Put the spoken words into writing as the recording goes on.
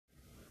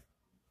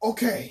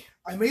Okay,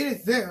 I made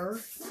it there.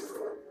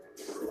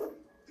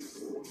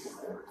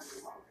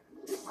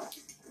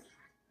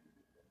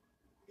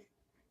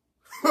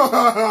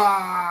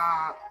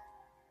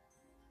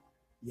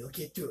 You'll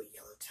get through it,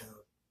 Yellow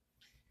Toad.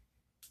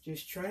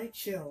 Just try to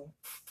chill.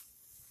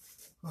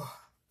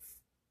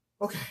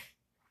 Okay.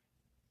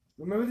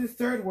 Remember the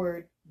third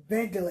word,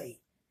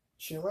 ventilate.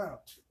 Chill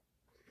out.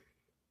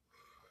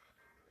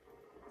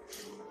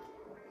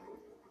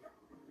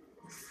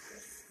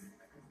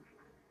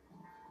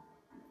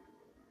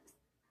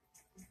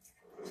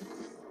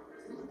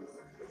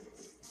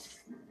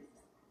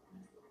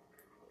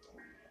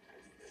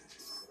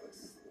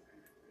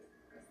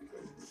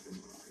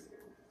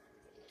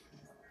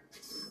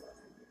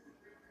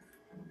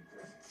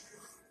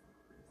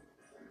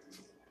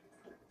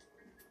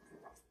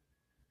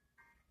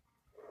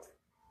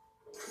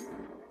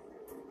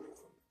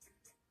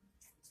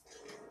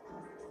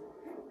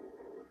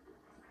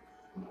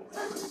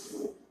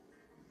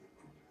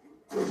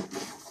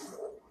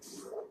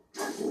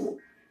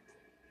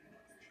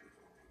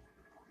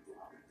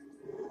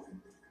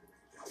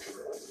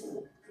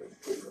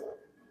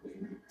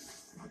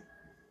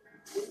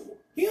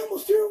 He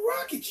almost threw a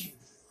rock at you.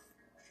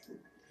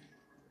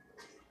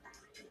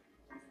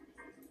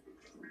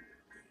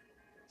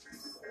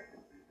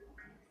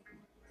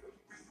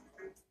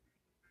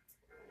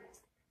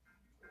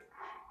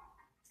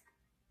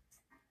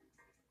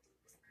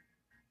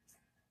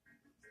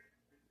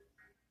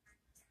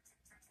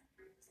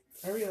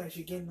 I realize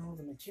you're getting all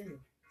the material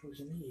that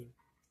you need.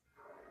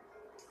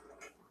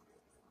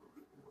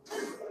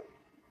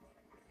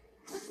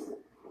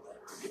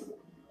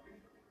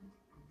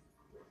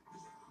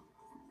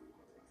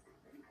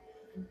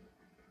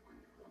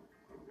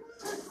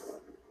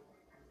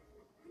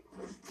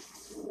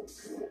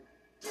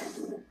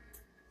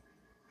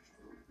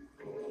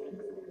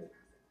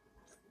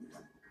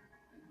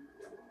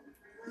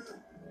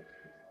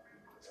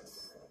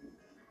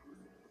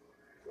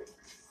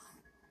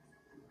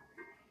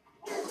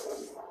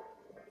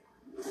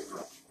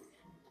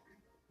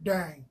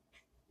 Dang.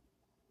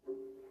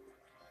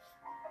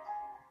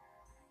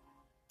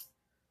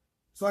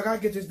 So I gotta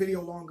get this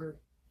video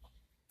longer.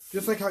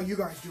 Just like how you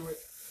guys do it.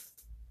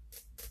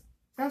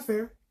 That's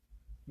fair.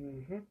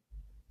 Mm-hmm.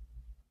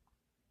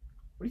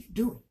 What are you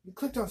doing? You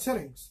clicked on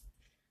settings.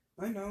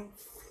 I know.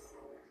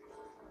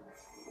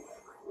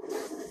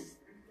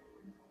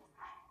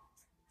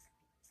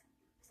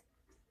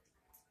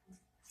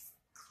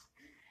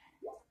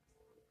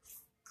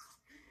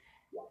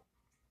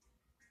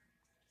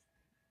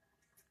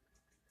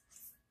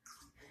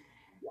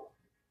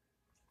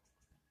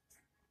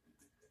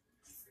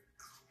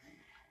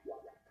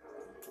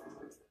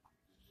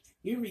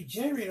 You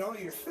regenerate all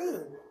your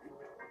food.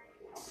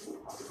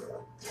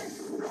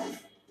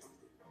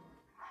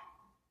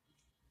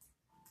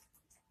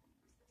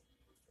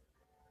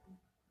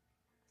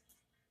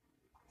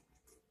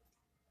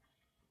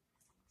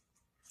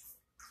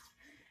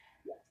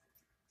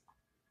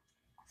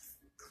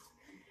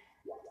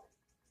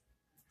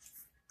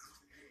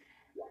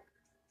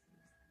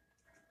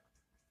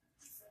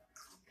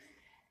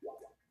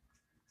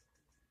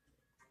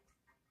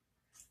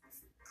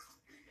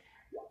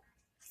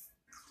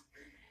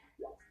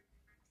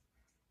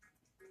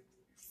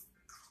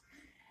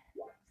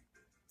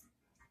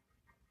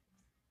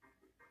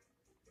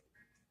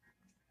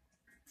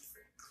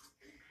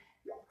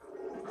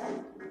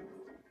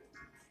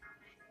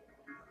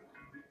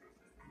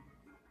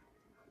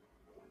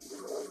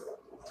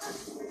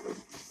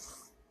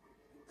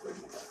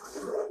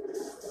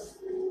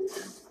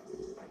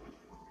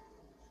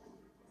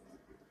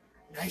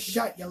 Nice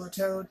shot, Yellow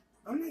Toad.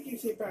 I'm not gonna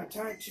say about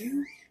time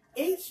too.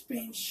 It's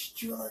been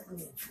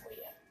struggling for you.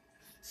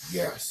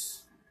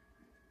 Yes.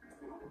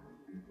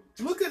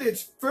 Look at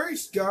its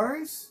face,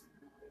 guys.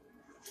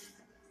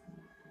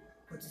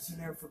 Put this in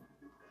there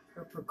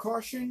for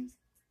precaution.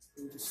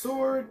 With the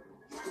sword.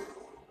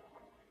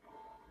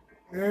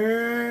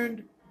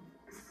 And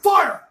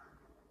fire!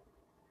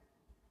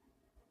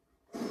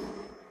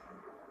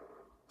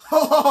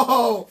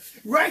 Oh,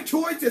 right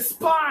towards the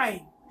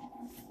spine.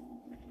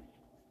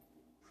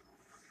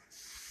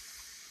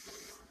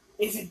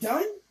 Is it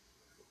done?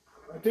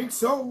 I think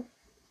so.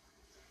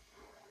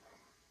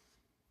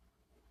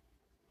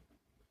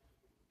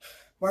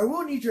 But I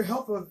will need your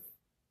help of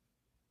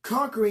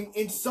conquering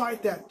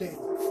inside that thing.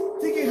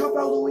 Think you can help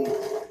out, Louis?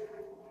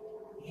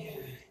 Yeah.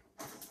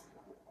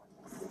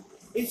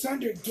 It's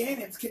under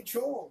Ganon's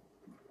control.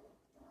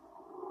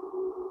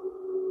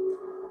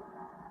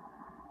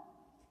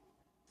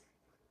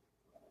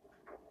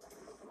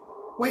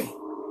 Wait,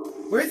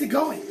 where is it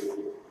going?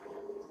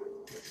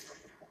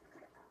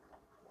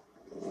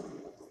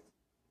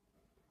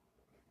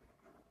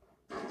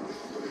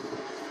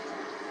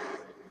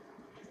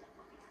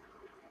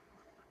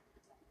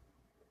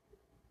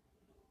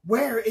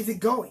 Where is it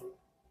going?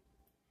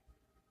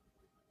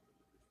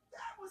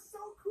 That was so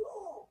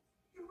cool!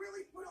 You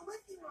really put a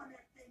licking on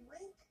that thing,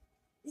 Link.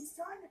 It's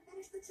time to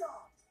finish the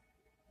job.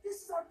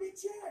 This is our big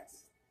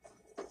chance.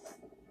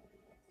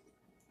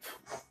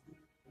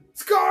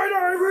 Scar!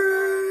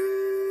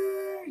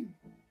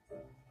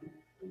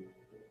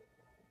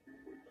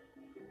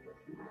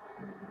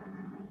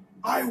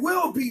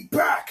 I'll be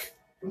back!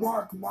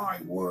 Mark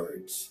my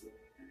words.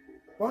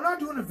 But I'm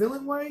not doing a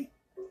villain way.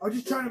 I'm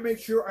just trying to make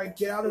sure I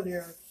get out of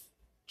there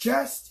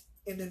just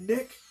in the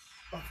nick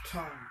of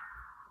time.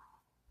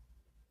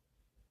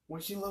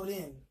 Once you load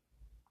in,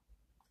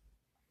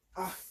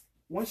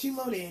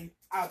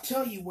 I'll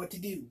tell you what to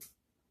do.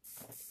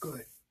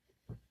 Good.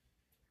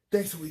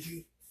 Thanks,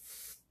 Luigi.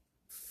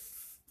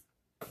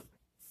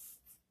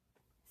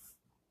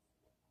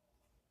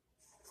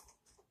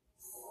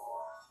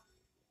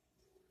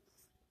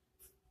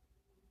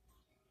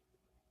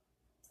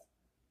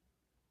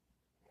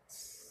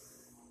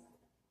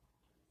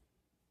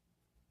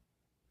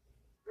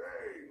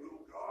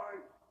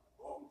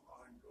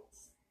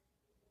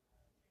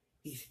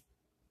 He's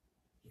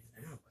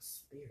now a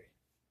spirit.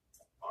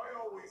 I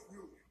always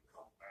knew you'd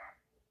come back.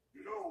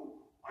 You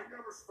know, I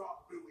never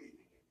stopped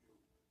believing in you.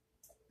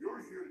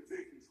 You're here to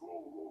take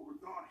control of old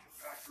Rudania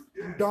back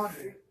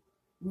again.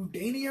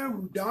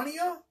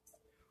 Rudania?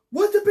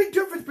 What's the big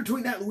difference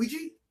between that,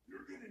 Luigi?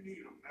 You're gonna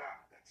need a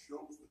map that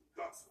shows the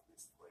guts of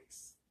this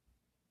place.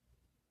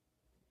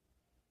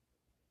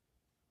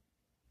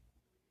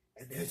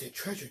 And there's a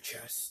treasure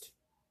chest.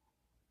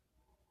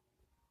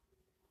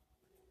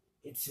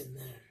 It's in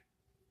there.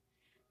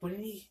 But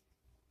any...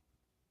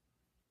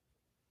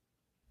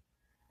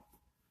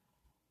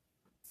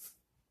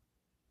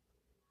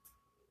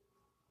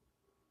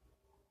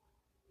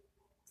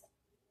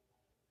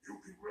 You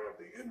can grab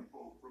the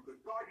info from the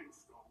guidance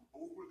stone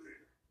over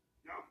there.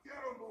 Now get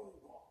a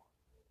move on.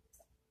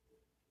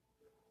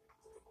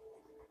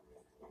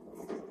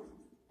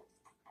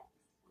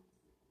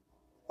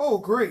 Oh,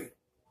 great.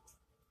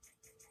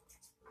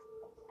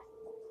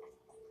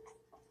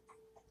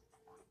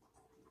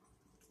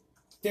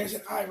 There's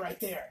an eye right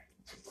there.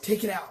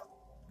 Take it out.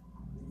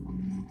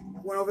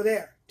 One over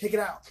there. Take it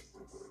out.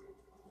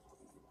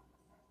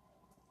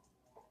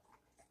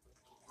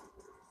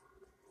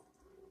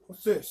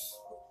 What's this?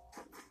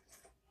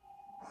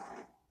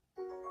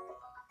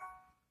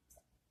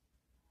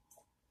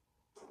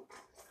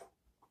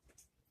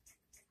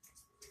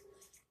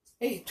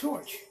 Hey,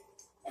 torch.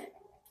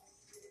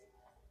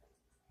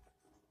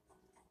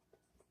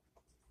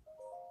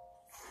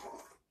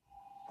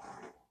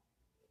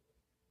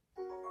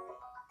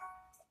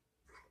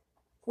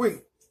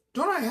 Wait,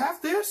 don't I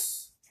have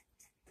this?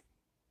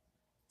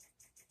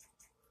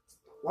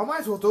 Well, I might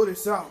as well throw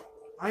this out.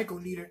 I ain't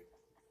gonna need it.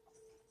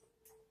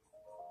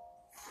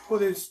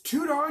 Well, it's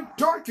too darn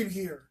dark in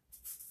here.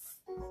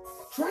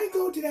 Try and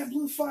go to that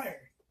blue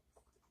fire.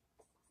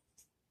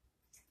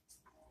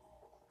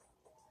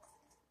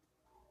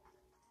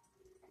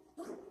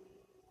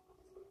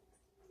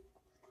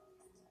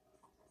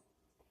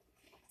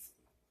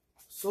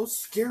 So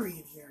scary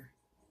in here.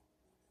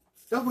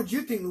 That's what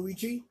you think,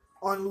 Luigi.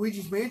 On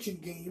Luigi's Mansion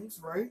games,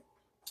 right?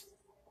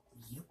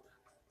 Yep.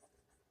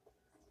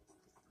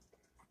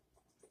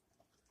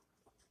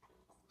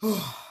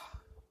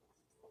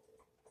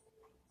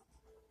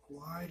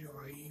 Why do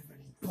I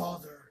even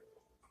bother?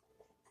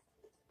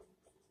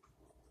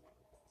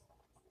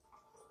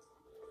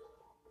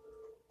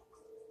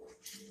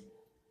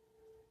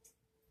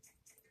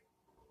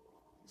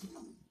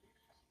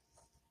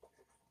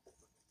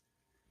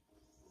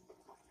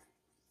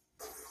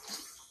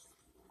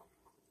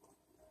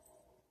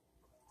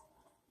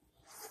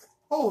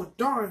 Oh,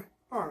 darn.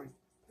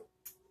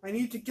 I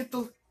need to get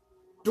the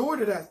door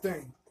to that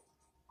thing.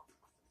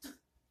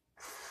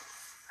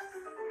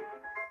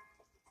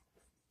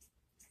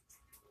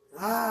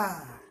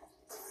 Ah.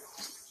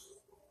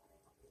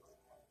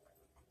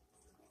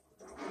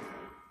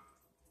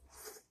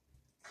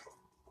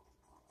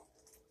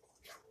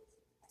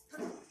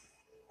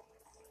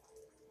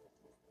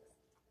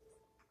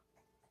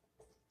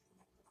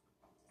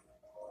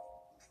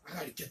 I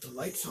gotta get the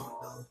lights on,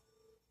 though.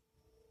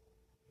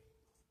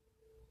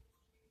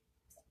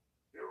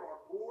 There are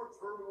 4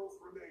 terminals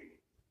remaining.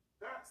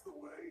 That's the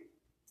way.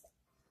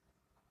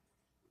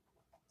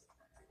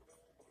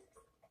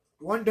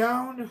 1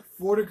 down,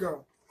 4 to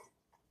go.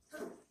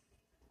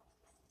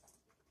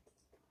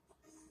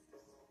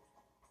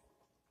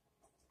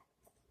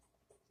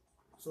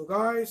 So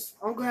guys,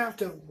 I'm gonna have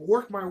to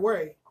work my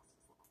way.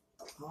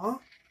 Huh?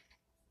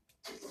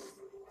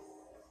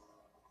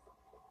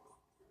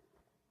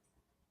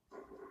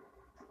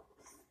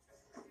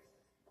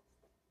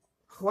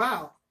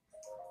 Wow,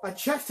 a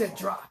chest had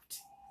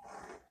dropped.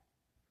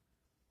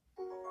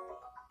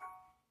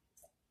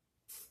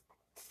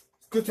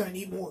 It's good that I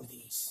need more of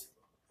these.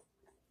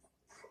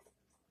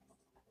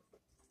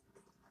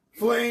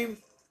 Flame.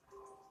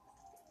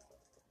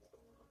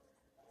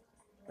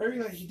 I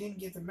realize you didn't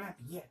get the map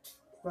yet,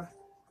 but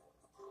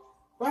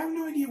I have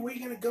no idea where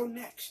you're gonna go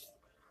next.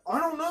 I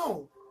don't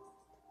know.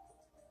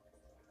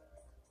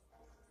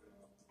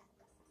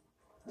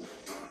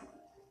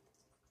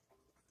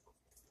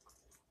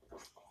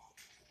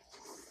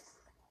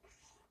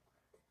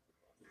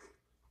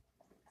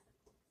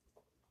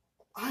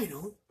 I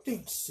don't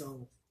think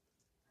so.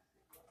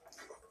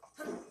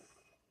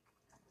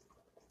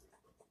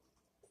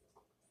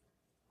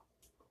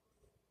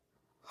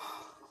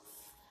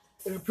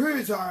 It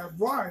appears I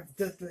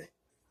arrived at the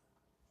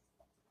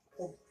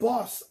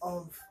boss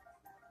of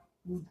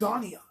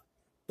Rudania,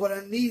 but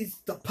it needs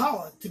the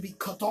power to be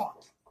cut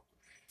off.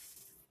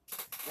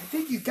 I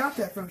think you got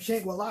that from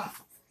Shangri-La.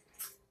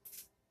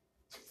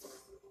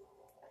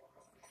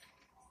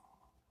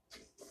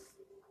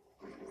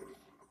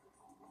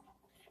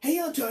 Hey,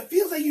 Yellow, it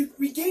feels like you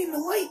regained the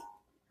light.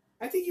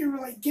 I think you're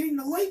like getting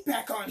the light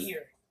back on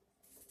here.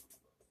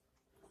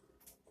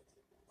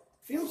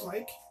 Feels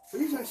like. The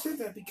reason I said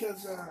that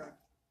because,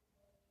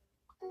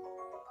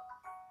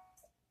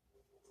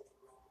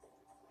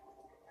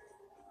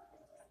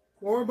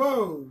 more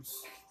bows.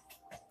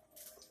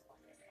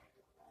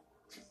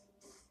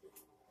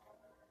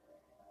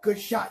 Good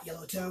shot,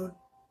 Yellow Toad.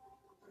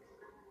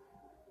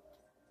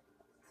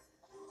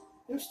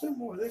 There's still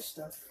more of this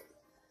stuff.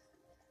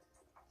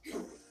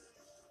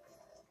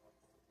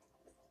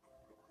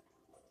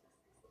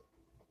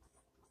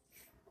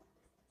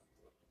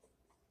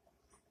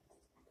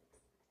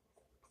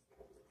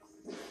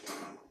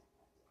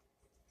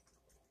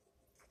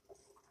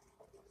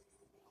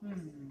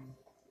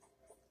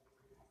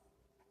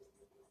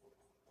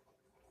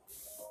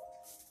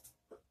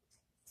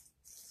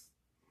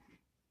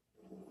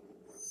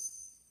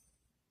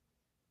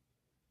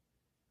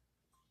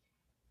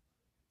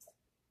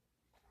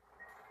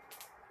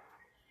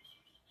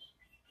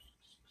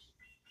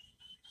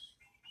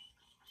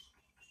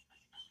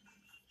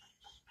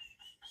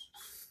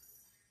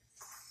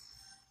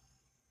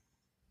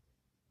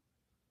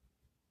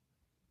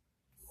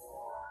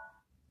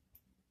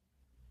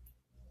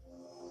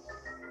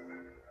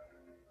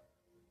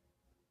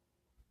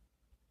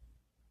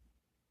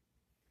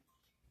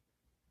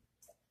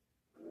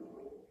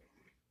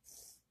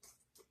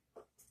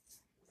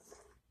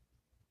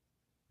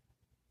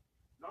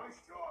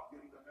 Nice job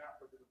getting the map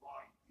of the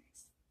Divine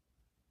Beast.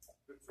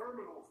 The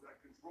terminals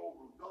that control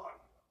Rudania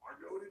are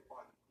noted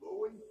by the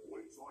glowing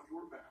points on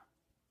your map.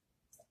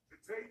 To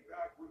take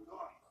back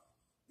Rudania,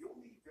 you'll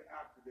need to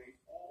activate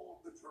all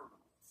of the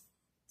terminals.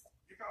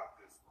 You got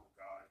this, little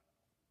guy.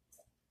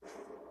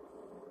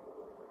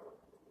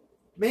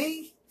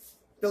 Me,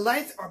 the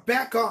lights are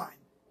back on.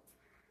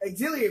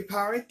 Auxiliary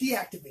power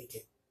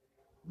deactivated.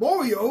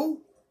 Mario?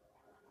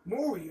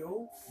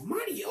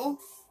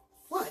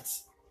 What?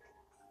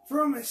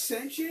 From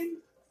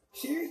Ascension?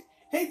 Serious?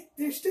 Hey,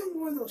 there's still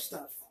more of those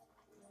stuff.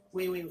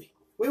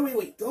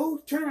 Wait. Go,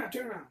 turn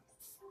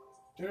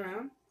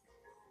around.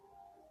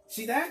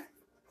 See that?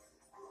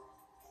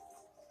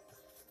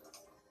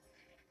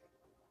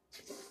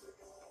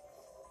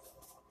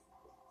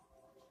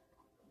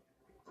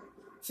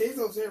 Save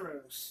those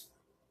arrows.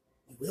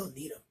 We will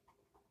need them.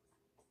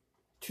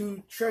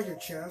 2 treasure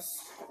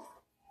chests.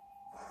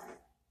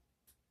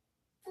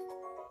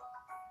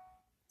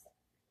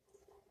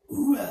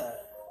 Ooh.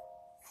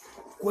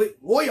 Great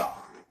warrior,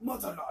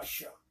 Mother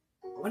Lasha.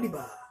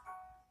 Waniba.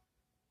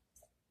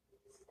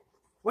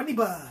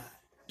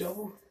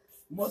 Double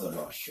Mother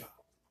Lasha.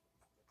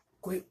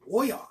 Great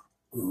warrior.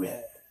 Ooh.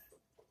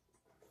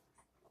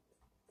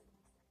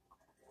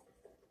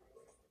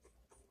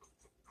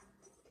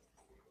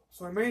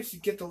 So I managed to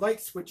get the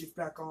light switches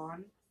back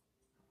on.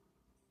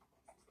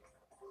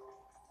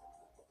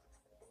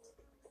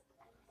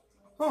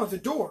 Oh, it's a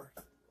door.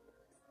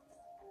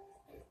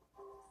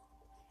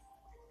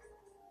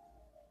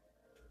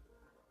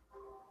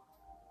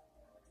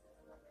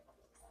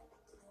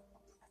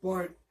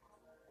 But,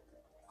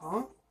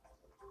 huh?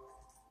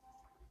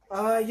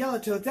 Yellow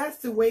Toad, that's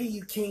the way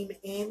you came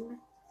in.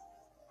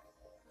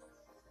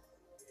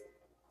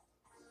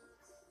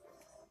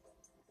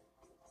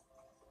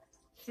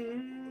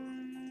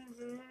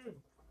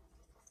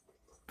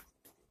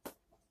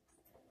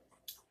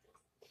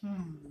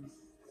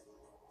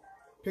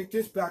 Pick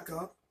this back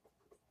up.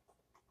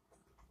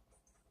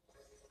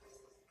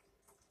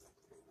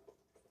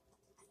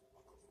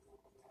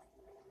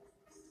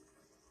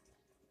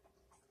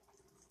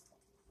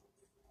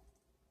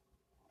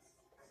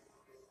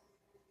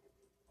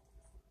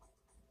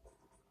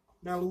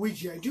 Now,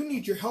 Luigi, I do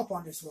need your help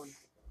on this one.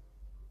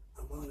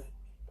 I'm on it.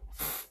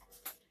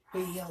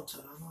 Hey, Yellow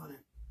Toad, I'm on it.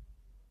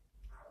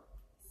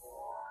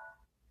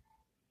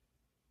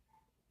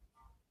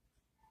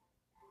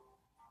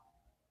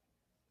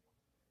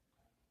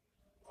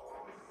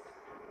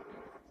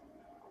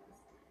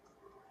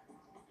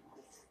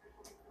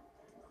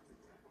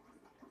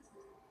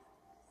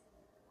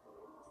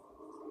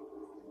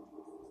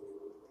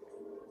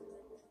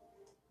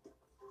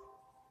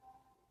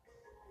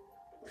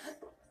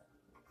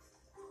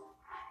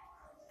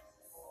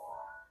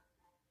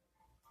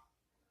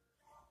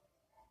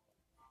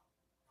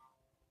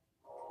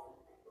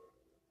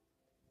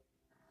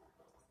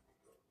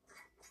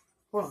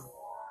 Hold on.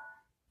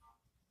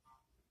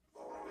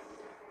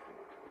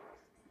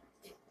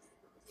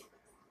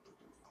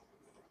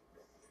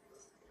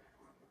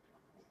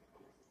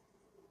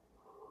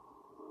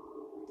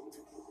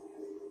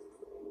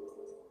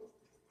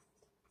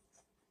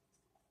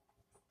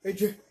 Hey,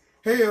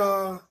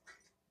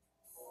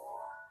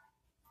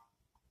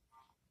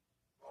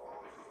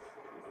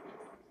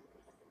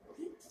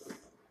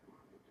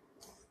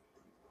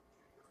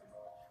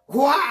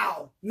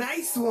 Wow!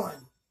 Nice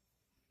one!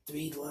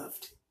 3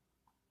 left.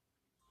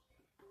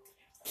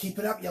 Keep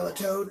it up, Yellow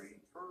Toad. 3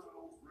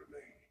 terminals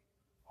remaining.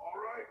 All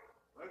right,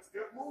 let's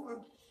get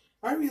moving.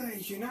 I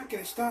realize you're not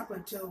going to stop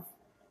until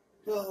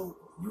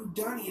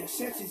Rudania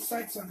sets his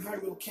sights on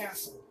Hyrule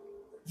Castle.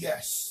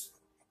 Yes,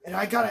 and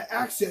I gotta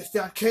access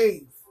that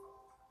cave.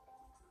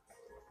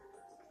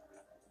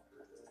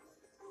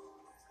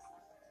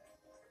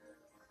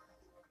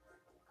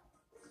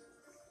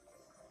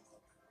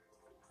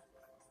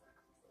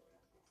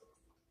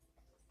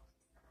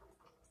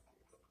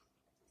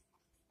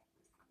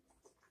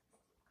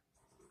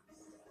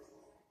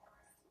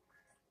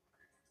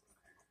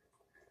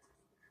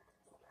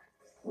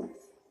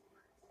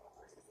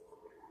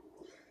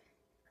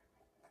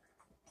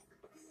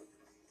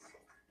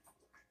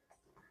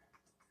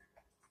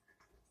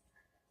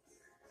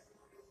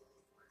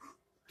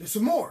 There's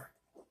some more.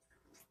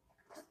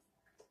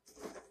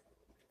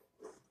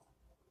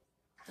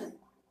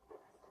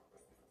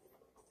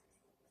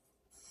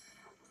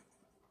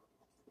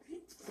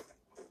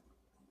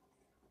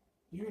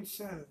 You're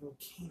inside a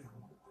volcano.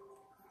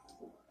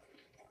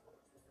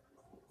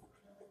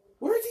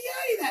 Where's he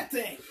at that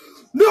thing?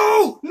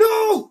 No!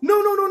 No!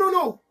 No, no, no, no,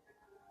 no!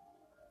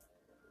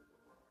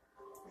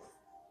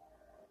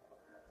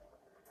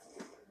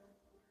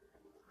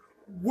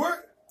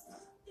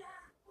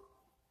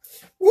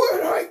 Where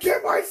did I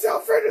get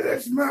myself into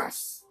this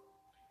mess?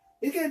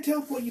 It's gonna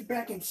teleport you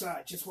back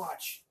inside. Just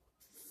watch.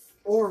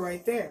 Or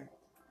right there.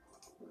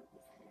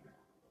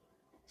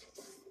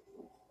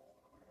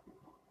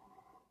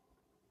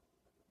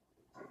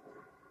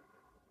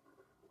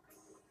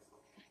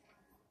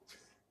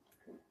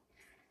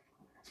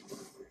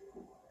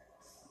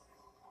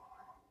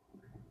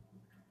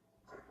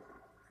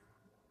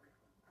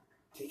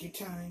 Take your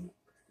time.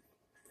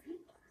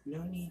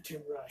 No need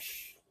to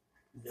rush.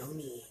 No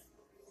need.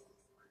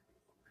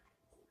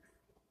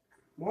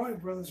 Mario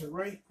brothers are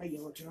right. Hi,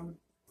 Yellow Toad.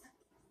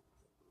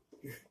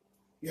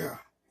 Yeah.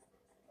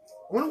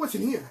 I wonder what's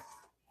in here.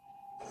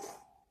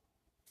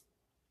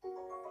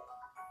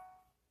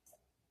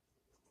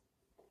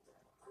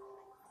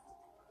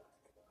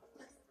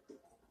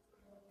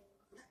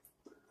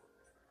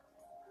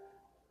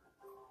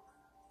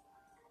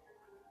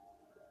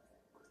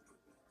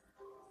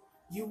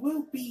 You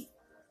will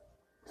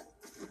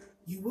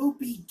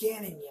be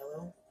Ganon,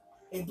 Yellow.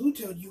 And Blue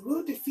Toad, you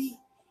will defeat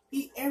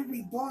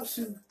every boss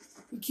who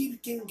keeps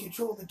getting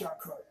control of the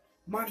Dark Heart.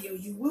 Mario,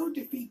 you will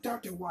defeat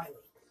Dr. Wily.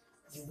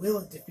 You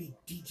will defeat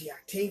DJ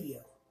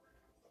Octavio.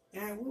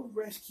 And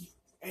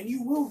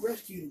you will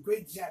rescue the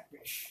Great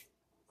Zapfish.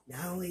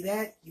 Not only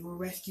that, you will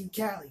rescue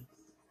Callie.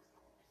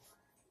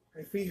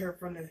 And free her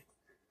from the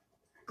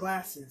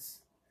glasses.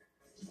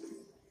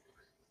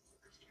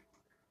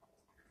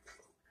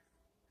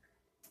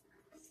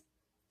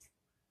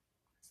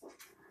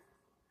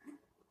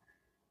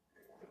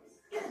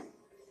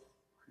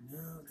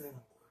 No, that'll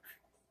work.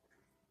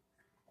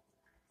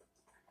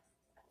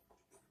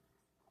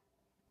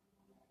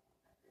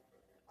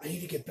 I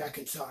need to get back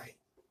inside.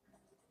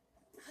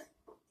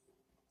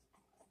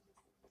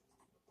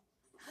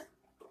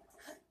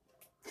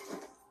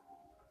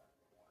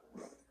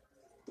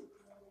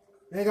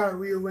 I gotta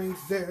rearrange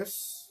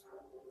this.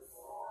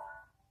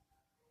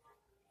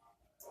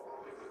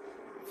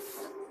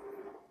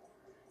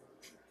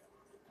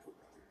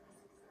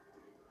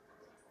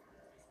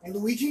 And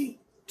Luigi,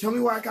 tell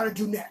me what I gotta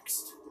do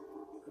next.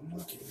 I'm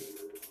looking.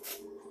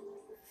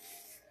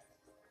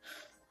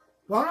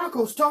 Well, I'm not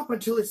gonna stop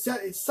until it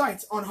set its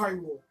sights on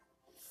Hyrule.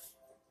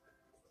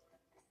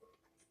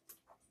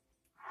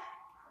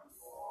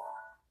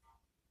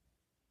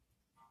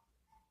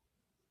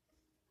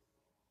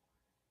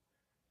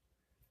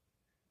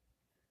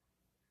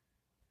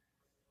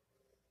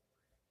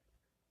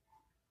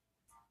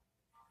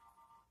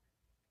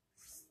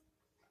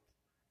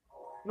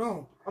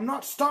 No, I'm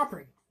not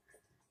stopping.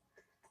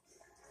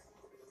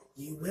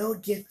 You will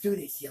get through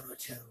this, Yellow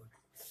Toad.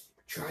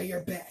 Try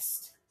your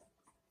best.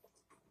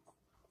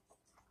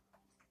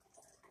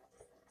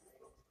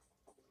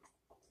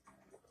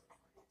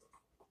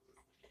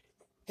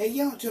 Hey,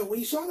 Yellow Toad, when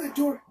you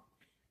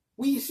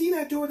see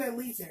that door that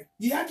leads there,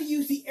 you have to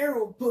use the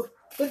arrow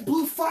with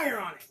blue fire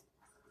on it.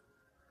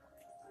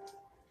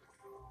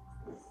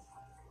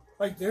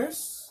 Like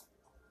this?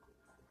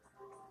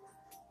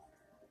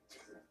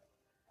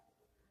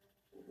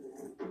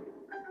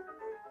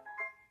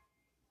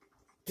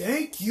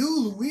 Thank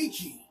you,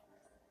 Luigi.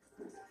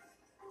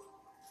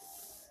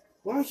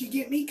 Why don't you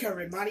get me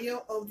covered,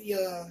 Mario, of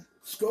the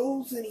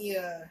skulls and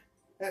the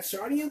that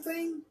Sardian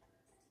thing?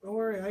 Don't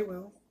worry, I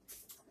will.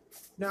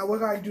 Now, what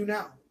do I do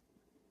now?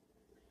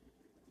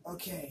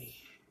 Okay.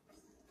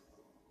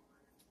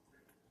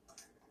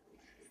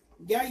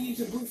 You gotta use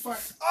the blue fire.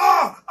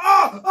 Ah!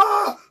 Ah!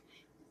 Ah!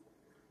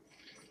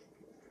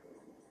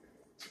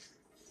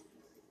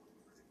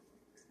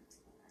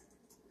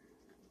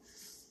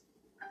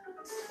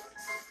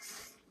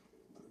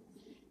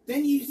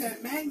 Then use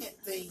that magnet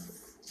thing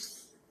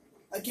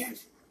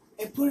against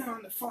and put it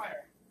on the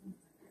fire.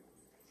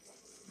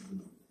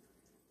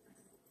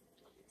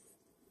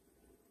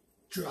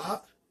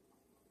 Drop.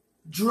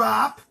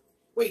 Drop.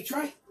 Wait,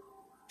 try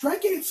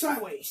get it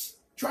sideways.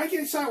 Try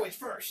get it sideways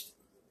first.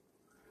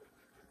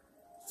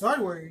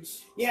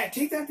 Sideways? Yeah,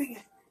 take that thing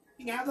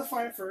out of the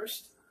fire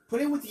first.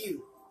 Put it with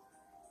you.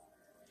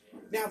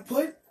 Now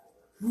put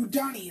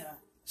Rudania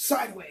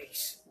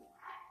sideways.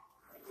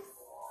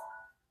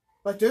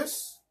 Like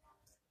this?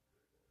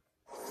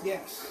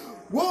 Yes.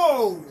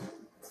 Whoa!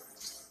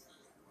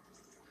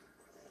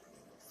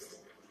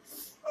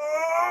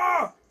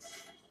 Ah!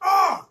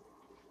 Ah!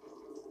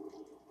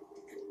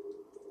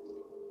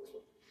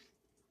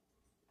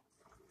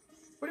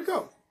 Where'd it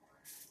go?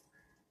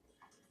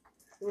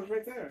 It was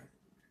right there.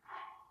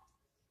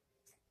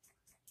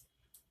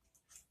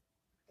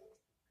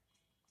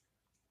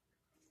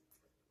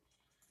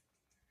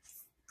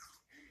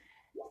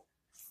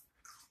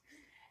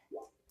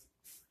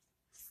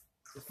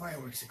 The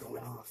fireworks are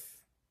going off.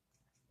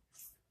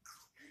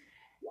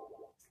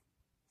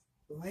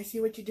 Well, I see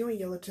what you're doing,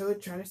 Yellow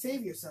Toad, trying to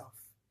save yourself.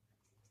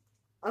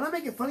 I'm not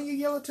making fun of you,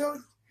 Yellow Toad.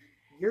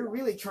 You're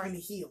really trying to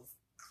heal.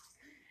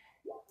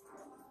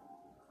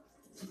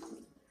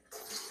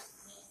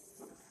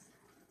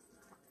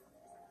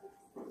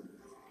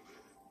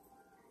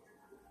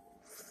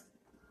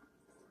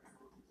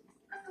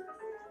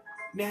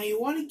 Now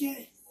you want to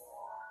get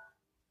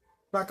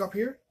back up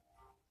here?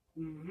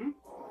 Mm-hmm.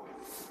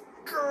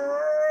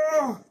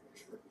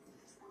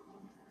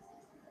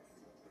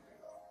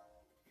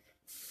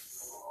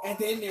 And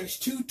then there's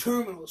 2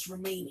 terminals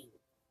remaining.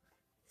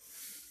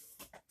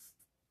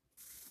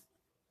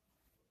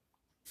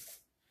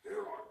 There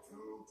are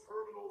 2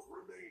 terminals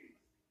remaining.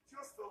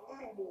 Just a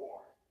little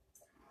more.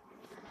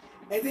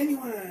 And then you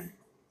want to...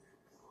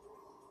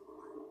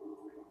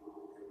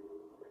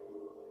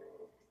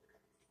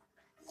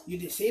 You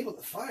disable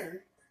the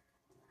fire?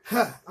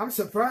 Huh, I'm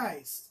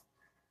surprised.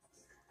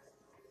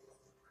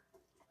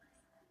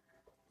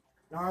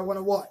 Now I want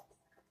to what?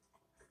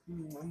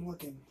 I'm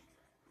looking.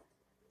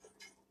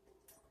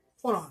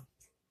 Hold on.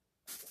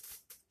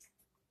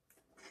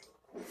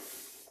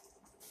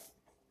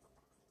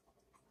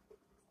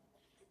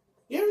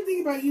 You ever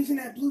think about using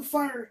that blue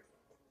fire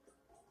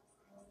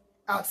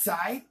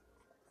outside?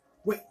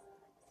 Wait.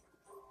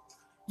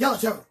 Yellow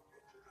Toad!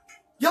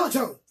 Yellow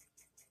Toad!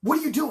 What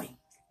are you doing?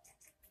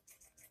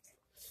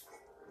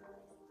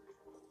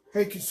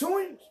 Hey, can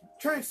someone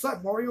try and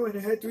slap Mario in the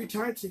head 3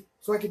 times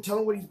so I can tell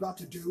him what he's about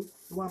to do?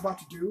 What I'm about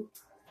to do?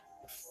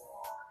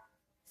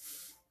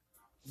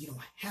 You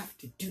don't have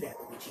to do that,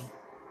 Luigi.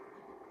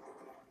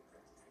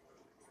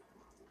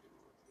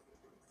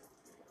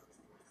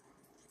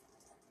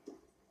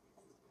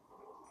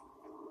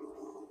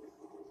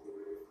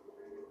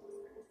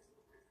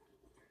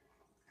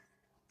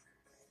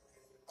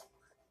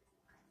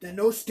 Then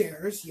no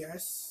stairs,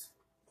 yes.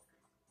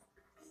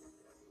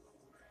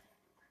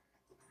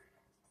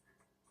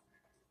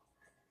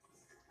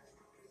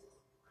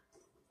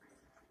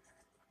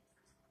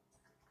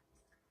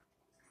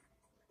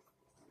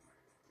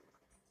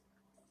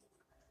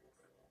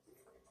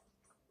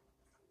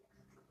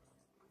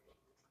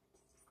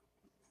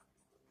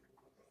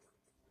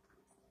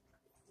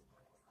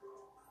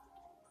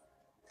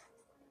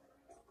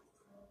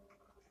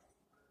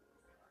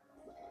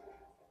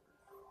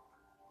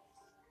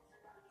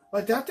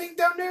 Like that thing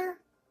down there?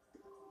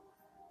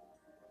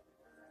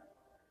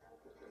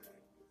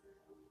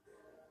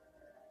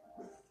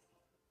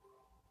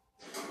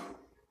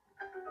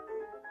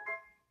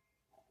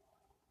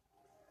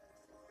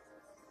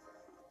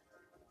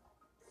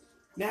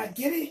 Now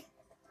get it.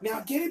 Now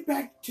get it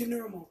back to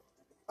normal.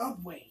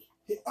 Upway.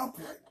 Hit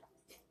upward.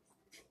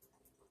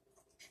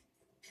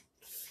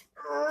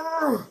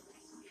 Urgh.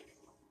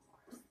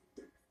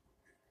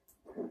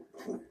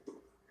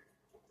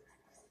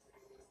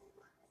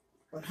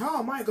 But how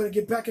am I going to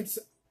get back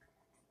inside?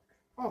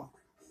 Oh.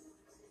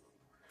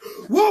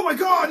 Whoa, my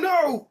God,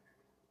 no!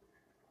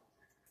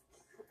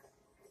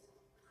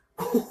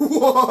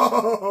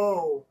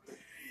 Whoa!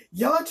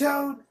 Yellow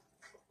Toad.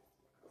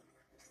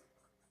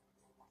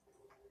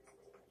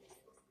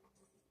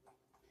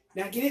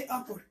 Now get it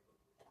upward.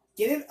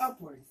 Get it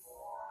upward.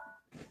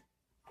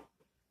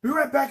 Be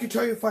right back and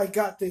tell you if I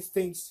got this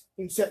thing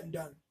set and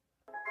done.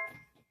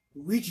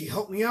 Luigi,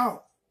 help me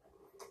out.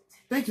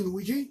 Thank you,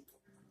 Luigi.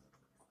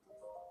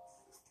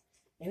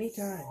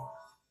 Anytime.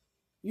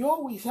 You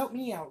always help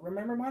me out,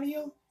 remember,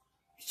 Mario?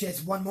 It's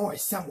just one more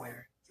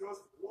somewhere.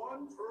 Just 1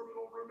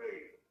 terminal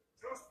remaining.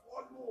 Just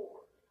 1 more.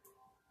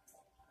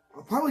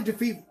 I'll probably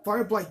defeat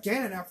Fireblight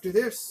Ganon after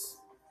this.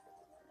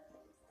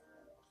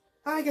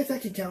 I guess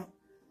that can count.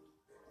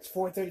 It's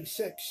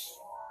 4:36.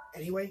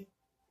 Anyway.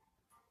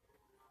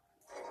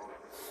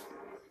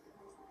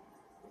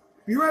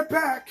 Be right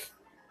back.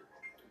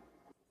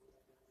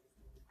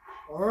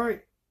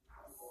 Alright.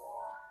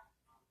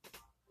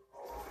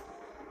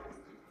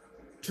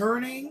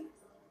 Turning.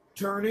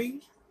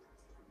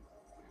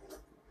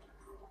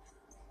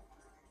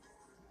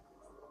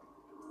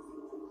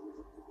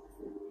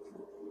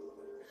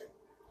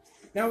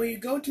 Now when you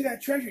go to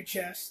that treasure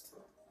chest,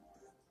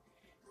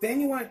 then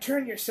you want to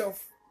turn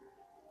yourself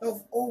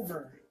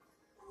over.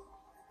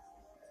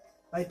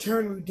 I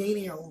turn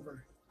Rudania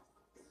over.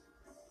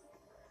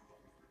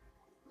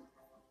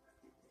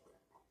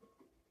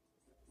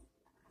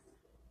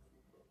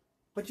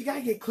 But you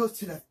gotta get close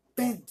to the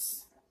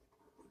fence,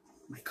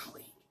 my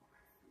colleague.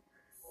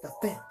 The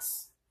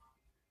fence.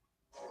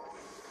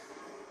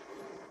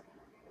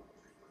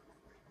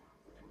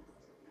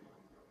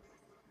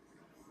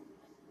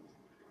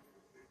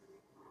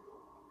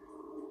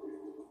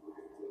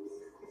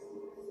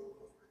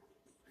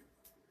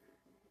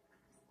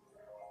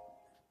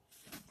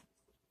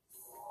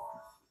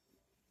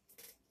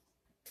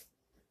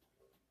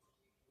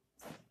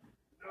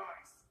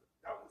 Nice.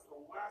 That was the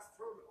last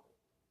terminal.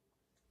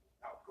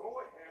 Now go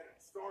ahead and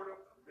start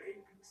up the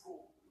main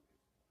control room.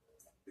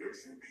 There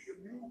should be a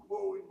new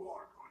glowing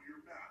mark on your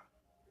map.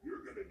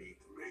 You're gonna need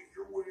to make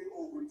your way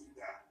over to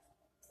that.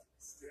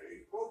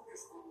 Stay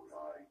focused, little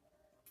guy.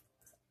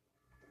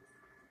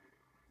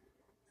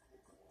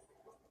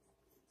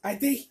 I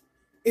think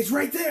it's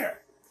right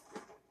there.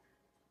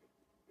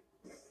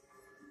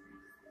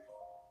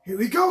 Here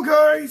we go,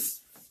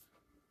 guys.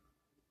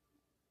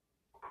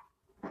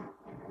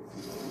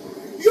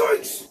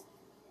 Yikes!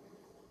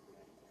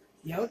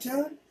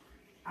 Yellowtown,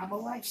 I'm a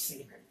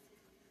lifesaver.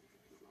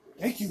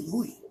 Thank you,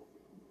 Louie.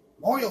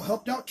 Mario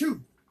helped out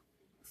too.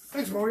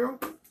 Thanks, Mario.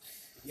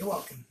 You're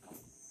welcome.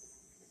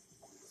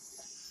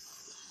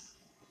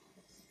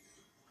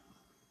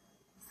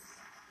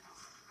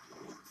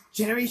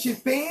 Generation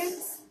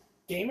fans,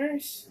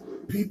 gamers,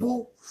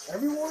 people,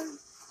 everyone,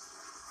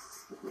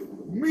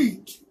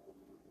 meet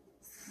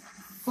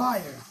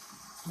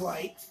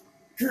Fireblight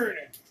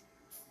Ganon.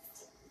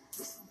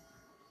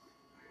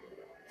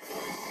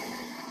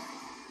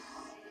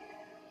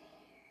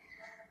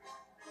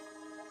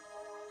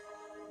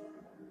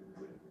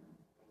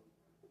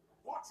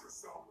 Watch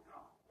yourself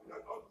now.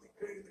 That ugly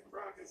pain in the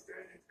crack is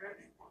standing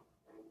anyone.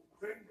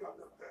 Then got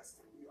the best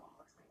of me 100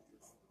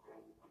 years ago.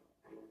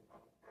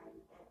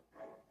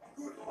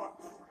 Good luck,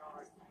 little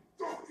guy.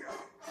 Don't get it.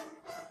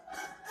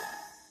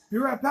 Be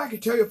right back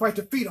and tell you if I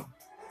defeat him.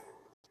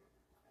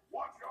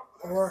 Watch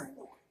out for that Or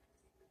sword.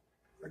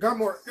 I got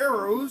more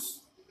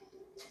arrows.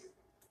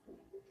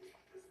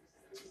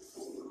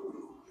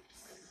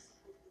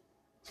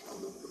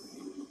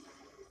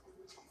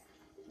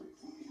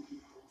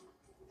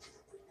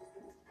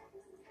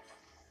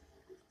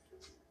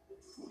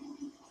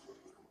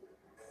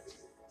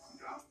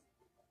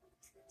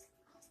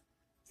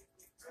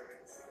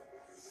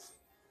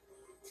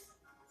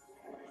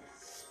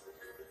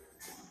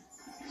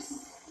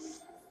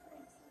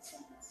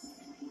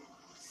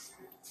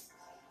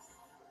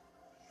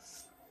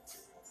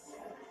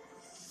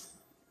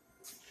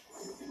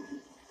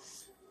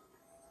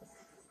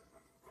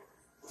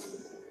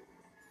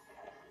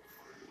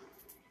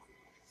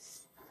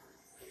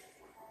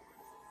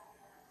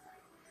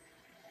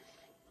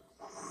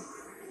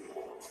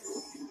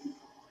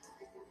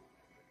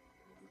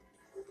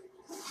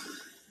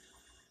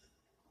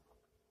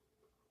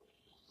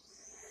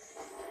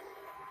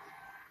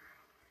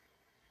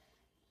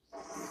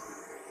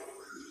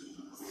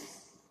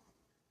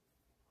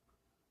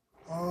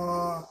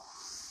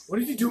 What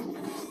did you do?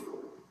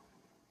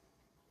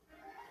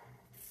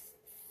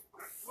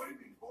 That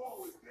flaming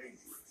ball is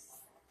dangerous.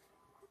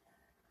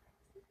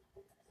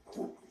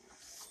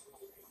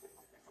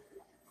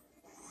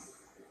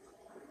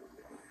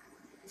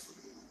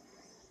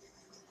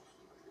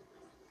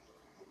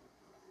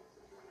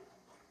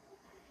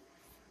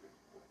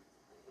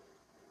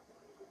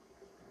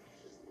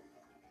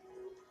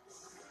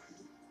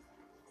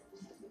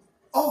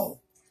 Oh!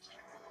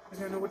 I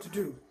don't know what to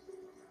do.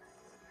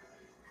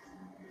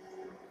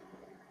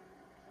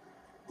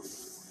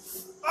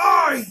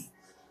 I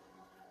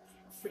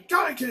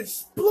forgot it can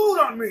explode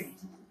on me!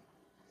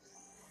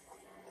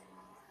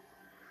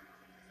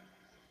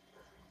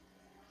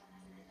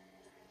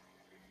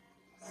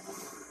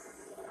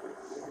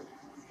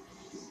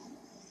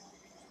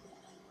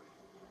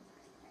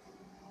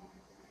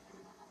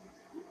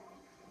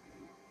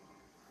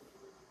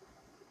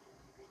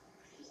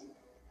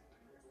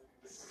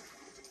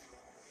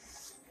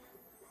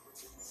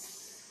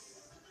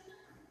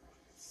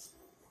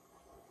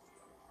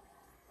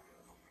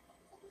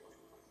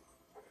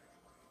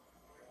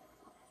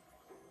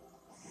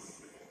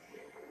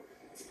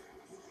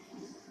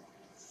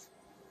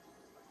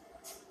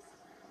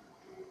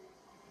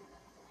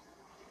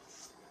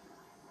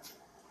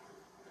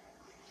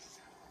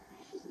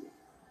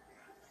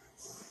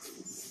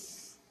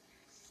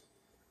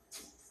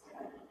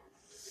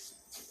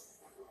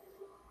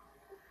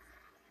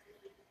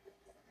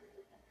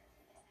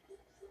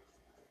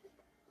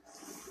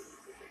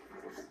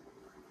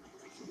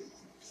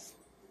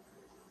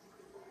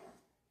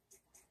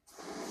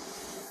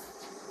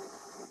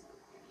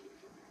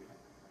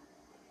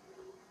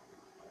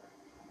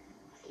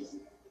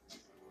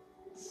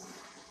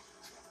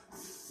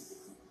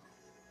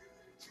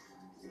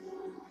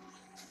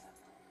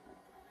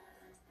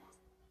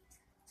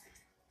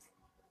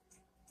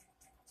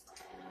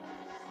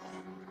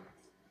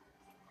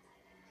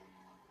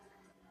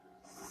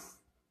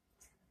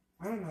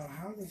 I don't know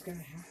how this is gonna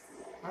happen.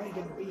 How are you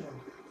gonna beat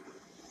him?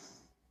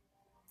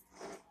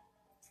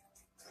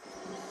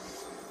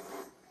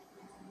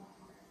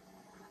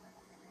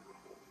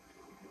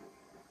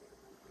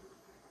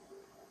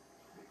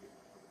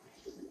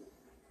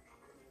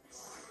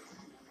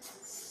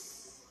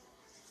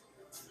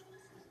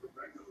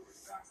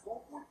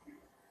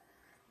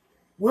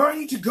 Where are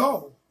you to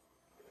go?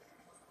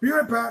 Be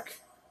right back.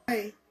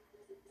 Hey.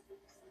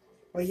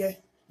 Oh yeah,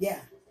 yeah.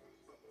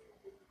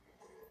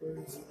 Where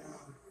is he now?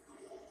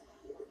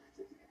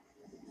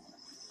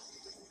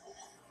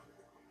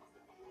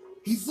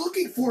 He's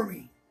looking for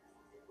me.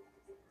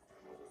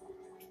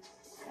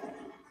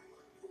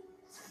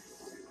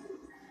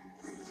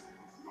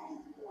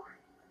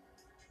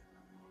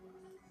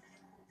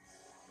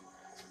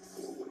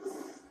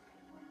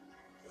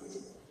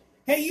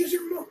 Hey, use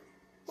your remote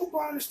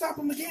button to stop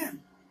him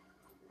again.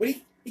 But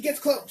he gets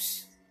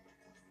close.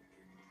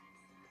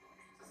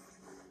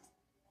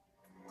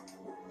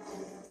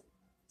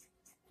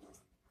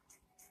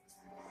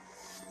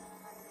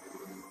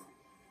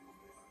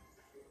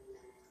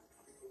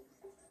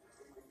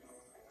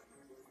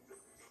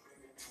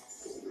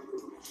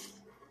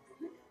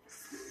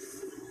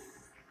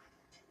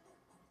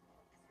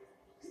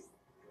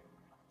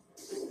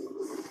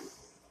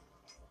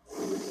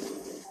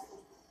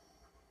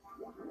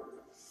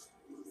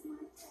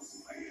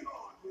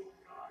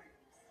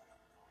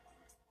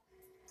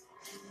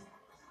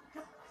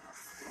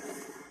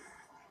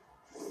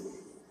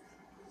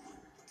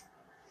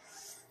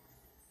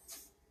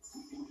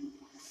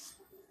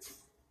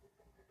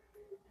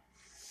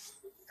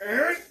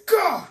 And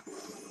go!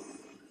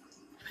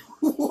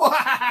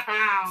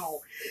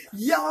 Wow!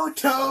 Yellow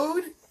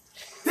Toad!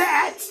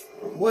 That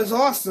was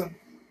awesome.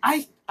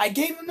 I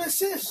gave him an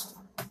assist.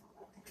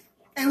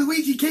 And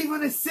Luigi gave him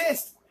an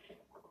assist.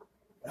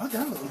 Well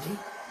done, Luigi.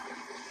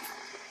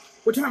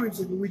 What time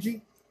is it,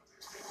 Luigi?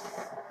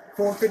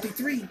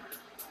 4:53.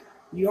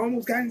 You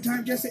almost got in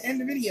time just to end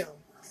the video.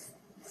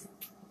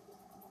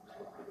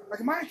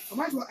 Like, I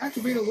might as well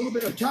activate a little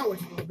bit of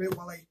Shoutouts a little bit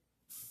while I...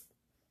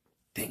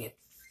 Dang it.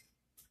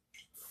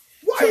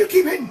 Why do you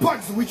keep hitting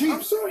buttons, Luigi?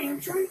 I'm sorry,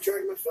 I'm trying to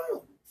charge my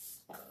phone.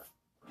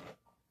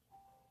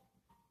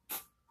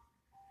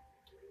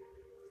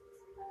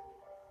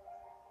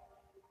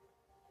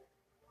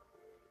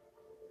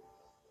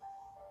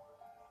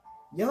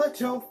 Yellow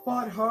Toad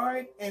fought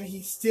hard and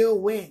he still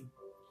win.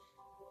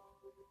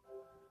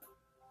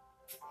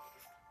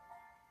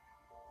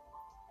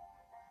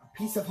 A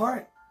piece of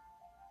heart.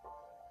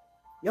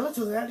 Yellow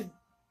Toad had to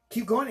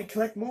keep going and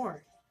collect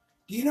more.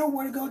 Do you know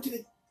where to go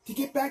to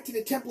get back to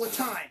the Temple of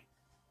Time?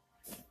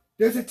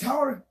 There's a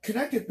tower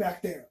connected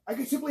back there. I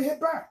can simply head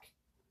back.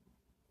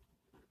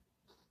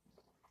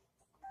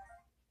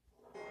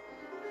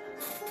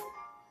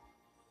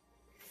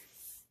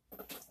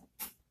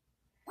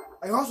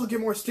 I also get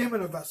more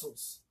stamina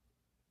vessels.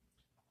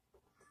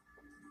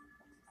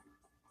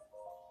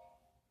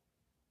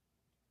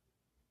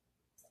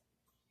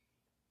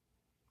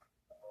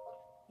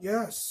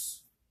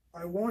 Yes,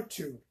 I want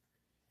to.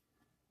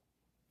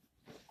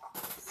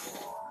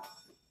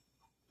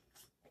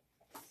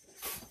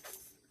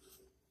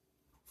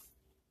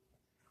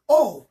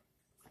 Oh,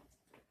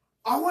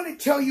 I want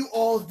to tell you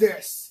all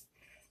this.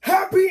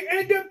 Happy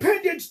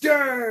Independence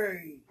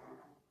Day!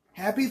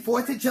 Happy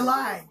 4th of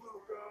July.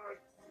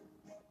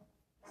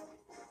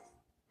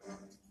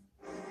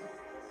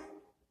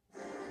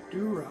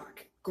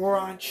 Durock,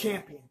 Goron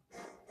champion.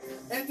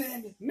 And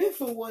then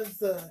Mifa was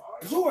the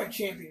Zora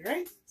champion,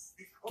 right?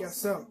 Guess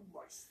so.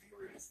 My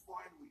spirit is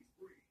finally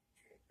free.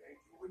 Can't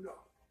thank you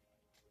enough.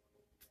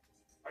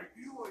 I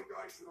feel like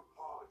I should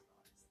apologize.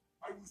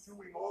 I was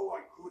doing all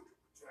I could to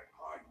protect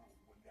Hyrule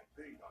when that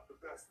thing got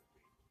the best of me.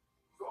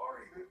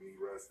 Sorry that me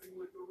wrestling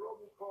with the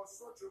rubble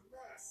caused such a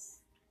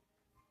mess.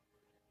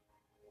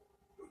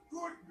 The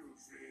good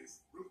news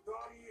is,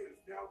 Rutania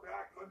is now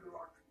back under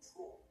our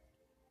control.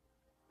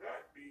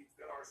 That means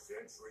that our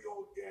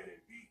century-old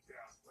Ganon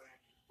beatdown plan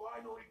can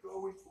finally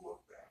go into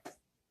effect.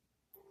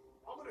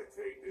 I'm gonna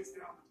take this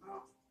down the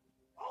mountain.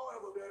 I'll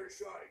have a better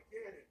shot at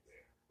Ganon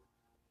there.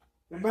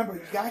 Remember,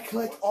 you gotta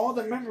collect all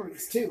the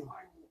memories too.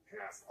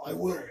 I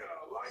will.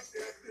 Light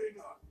that thing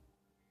up.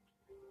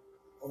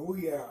 Oh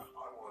yeah.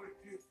 I want to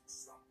give you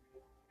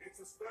something.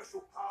 It's a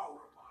special power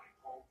of mine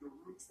called the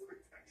Root's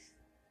Protection.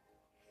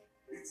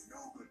 It's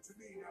no good to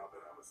me now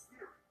that I'm a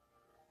spirit,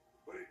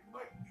 but it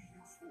might be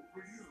useful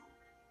for you.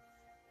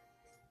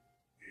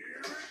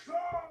 Here it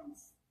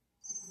comes!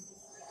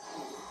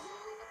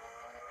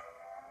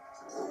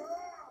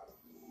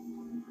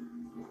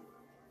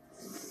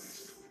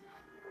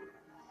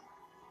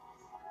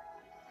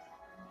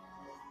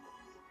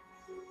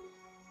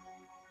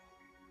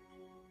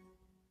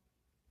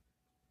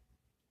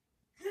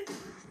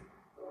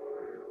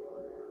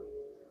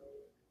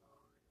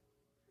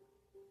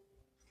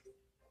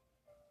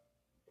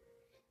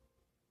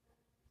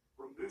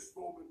 From this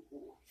moment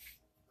forth,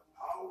 the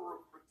power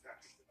of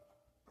protection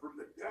from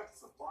the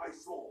depths of my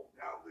soul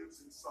now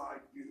lives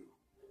inside you.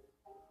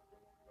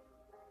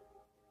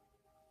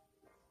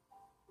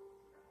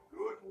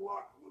 Good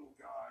luck, little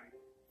guy.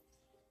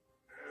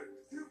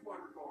 Give my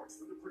regards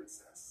to the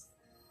princess.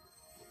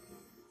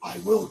 I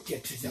will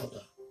get to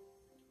Zelda.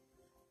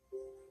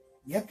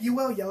 Yep, you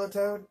will,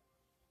 Yellowtoad.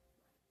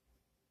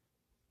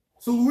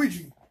 So,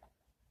 Luigi,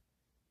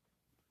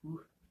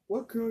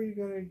 what girl are you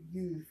gonna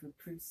use for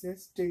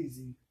Princess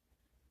Daisy?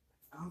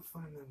 I'll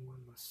find that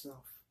one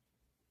myself.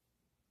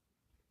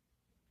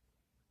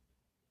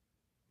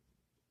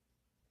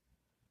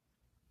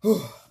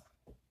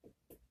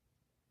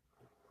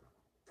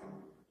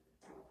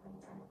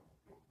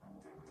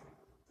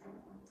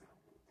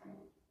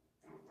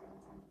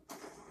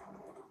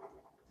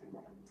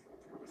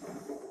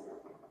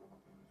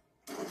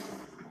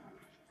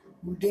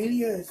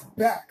 Rudania is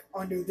back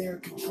under their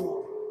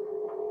control.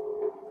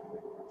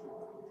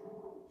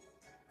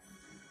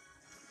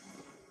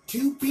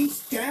 2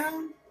 beats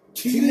down,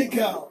 2 to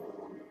go.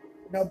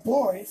 Now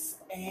Boris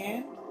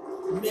and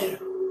Minnow.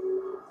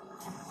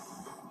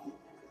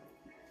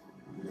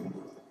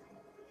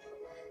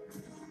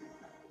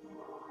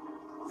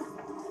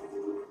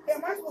 Hey, I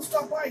might as well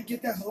stop by and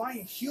get that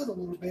Hawaiian shield a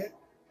little bit.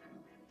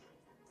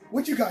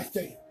 What you guys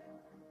think?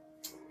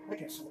 I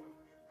guess so.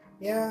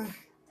 Yeah,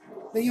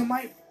 then you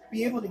might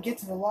be able to get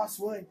to the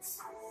Lost Woods.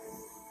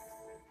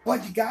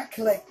 But you gotta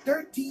collect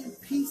 13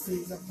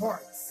 pieces of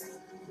parts.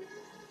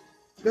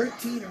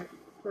 13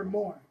 or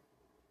more.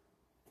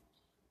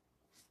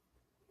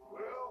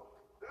 Well,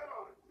 that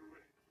ought to do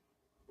it.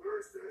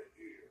 Where's that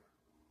gear?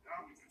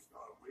 Now we just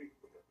gotta wait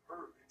for the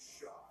perfect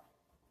shot.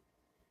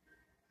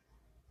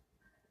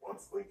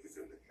 Once Link is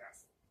in the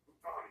castle,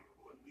 Botw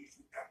will unleash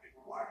an epic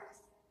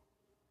blast.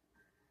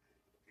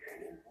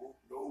 Ganon won't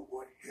know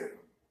what hit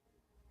him.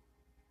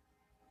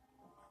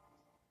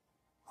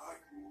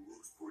 Hyrule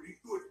looks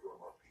pretty good from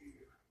up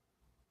here,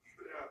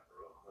 even after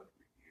 100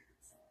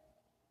 years.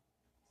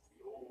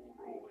 The old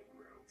rolling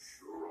grounds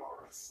sure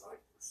are a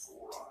sight for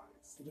sore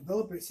eyes. The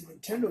developers at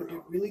Nintendo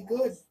did really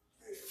good.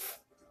 With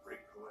the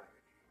great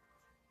calamity.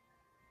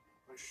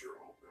 I sure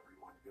hope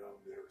everyone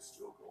down there is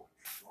still going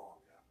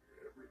strong after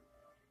everything.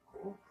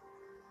 Huh?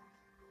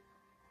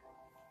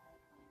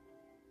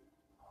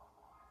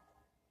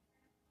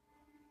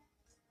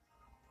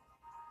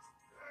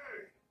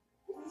 Hey,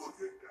 look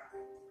at that.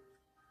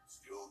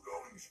 Still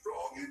going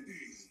strong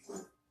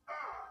indeed. Ah!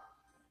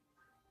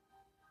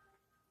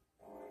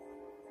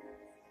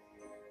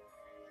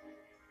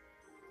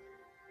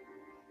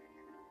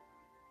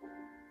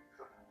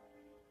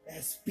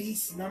 That's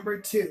beast number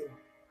 2.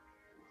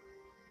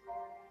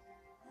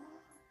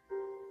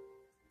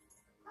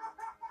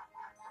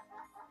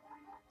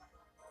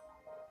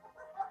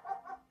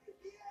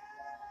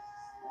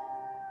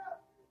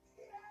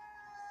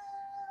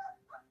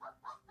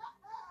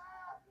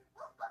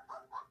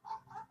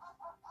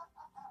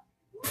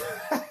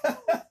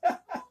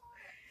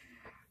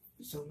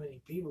 So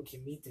many people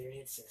can meet their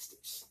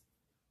ancestors.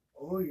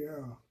 Oh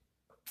yeah.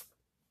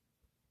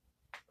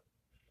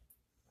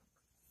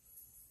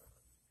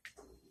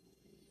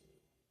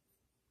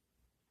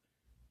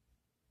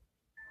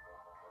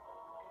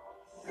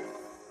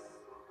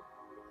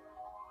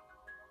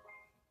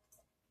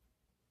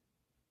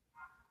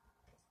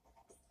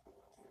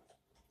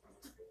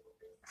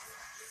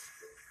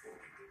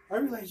 I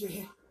realize you're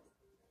here.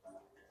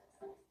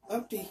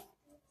 Update.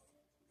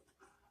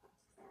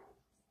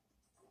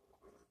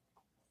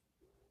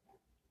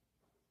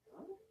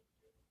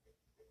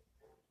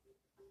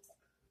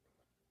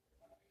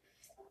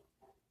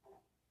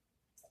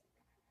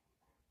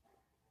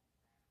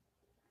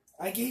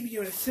 I gave you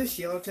an assist,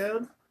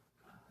 Yellowtoad.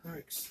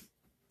 Thanks.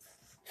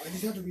 I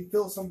just have to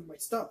refill some of my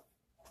stuff.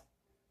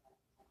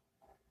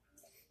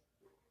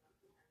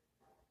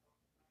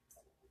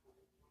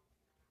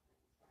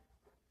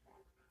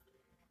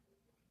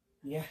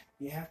 Yeah,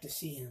 you have to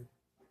see him.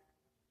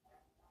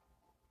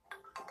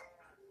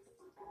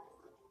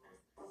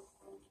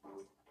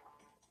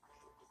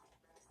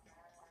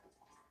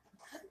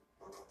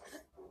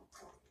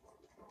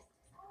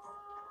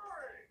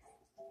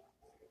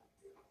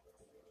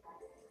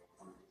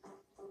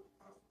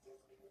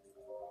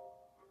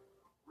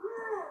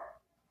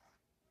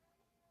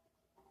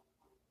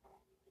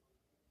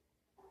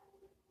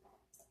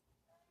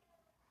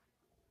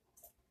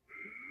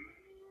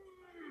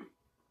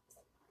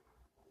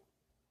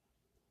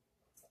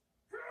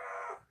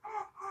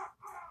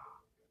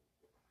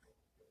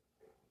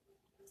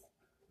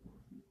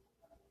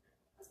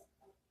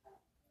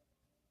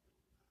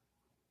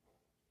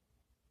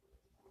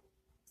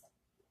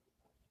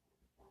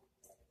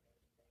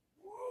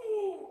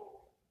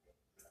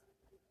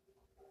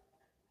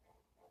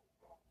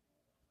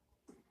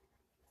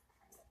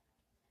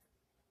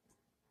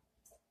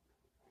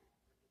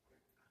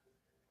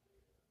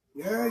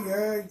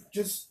 Yeah,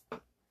 just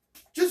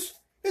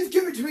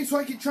give it to me so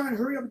I can try and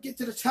hurry up and get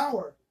to the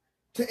tower,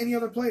 to any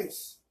other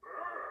place.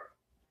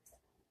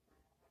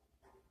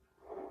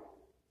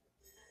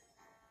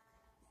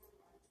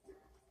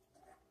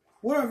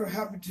 Whatever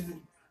happened to the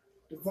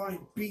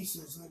divine beast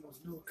is almost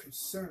no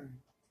concern.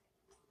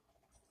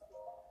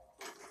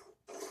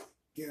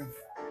 Give.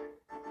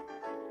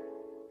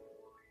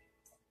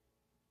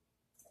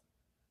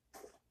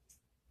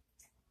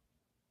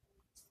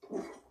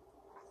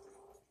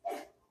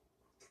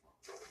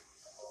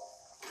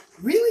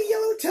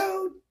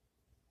 Toad!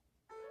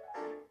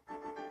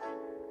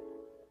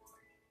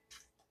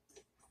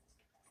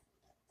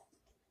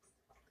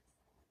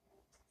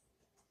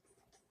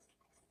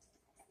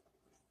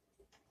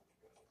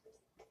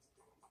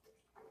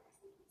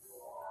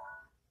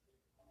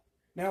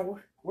 Now,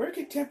 where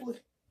can Temple... Wait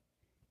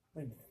a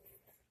minute.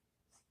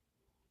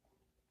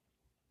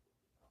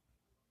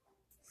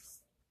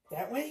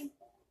 That way?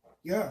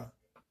 Yeah.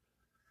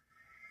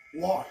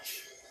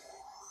 Watch.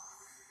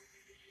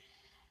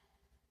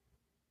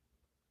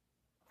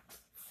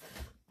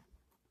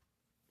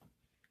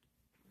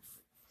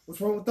 What's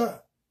wrong with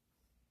that?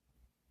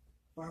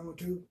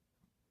 512.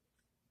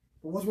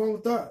 But what's wrong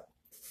with that?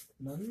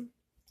 Nothing.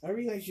 I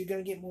realize you're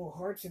gonna get more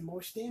hearts and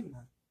more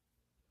stamina.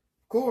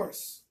 Of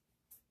course.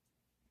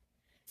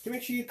 To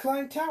make sure you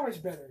climb towers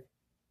better.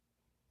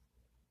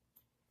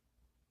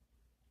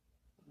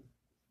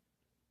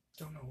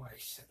 Don't know why I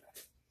said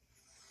that.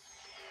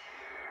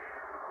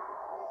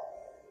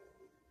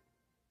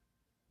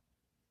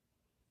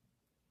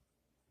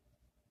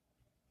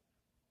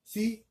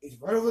 See? It's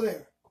right over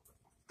there.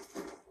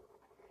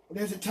 And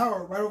there's a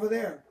tower right over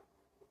there.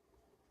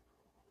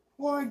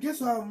 Well, I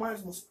guess I might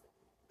as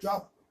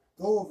well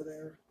go over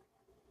there.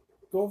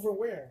 Go over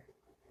where?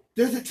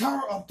 There's a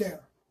tower up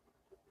there.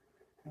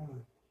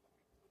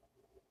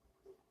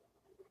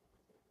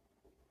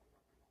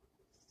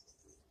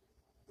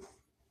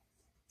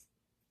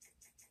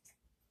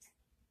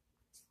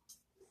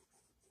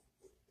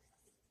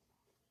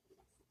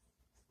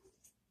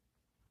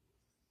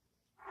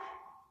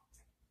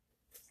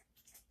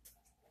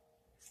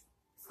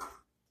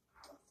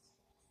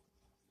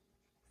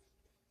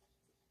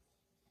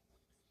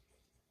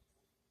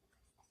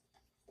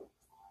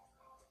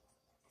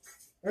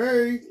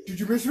 Hey, did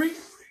you miss me?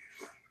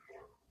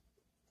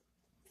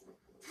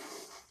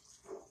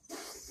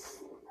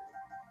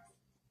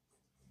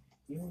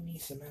 You don't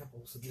need some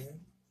apples again.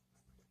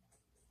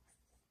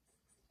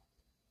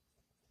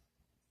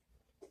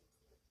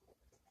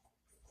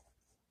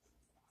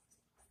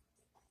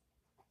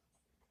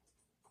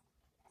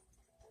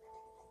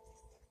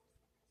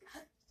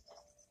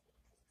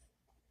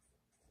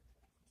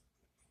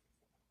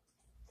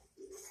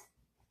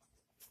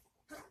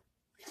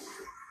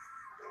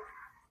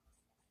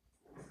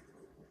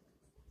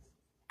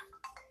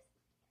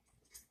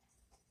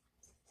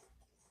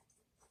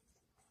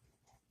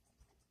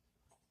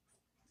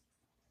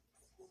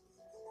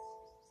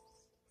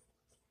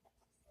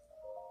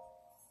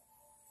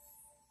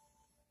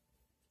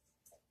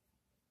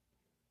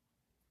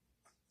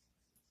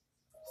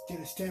 Let's get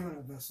a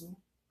stamina vessel.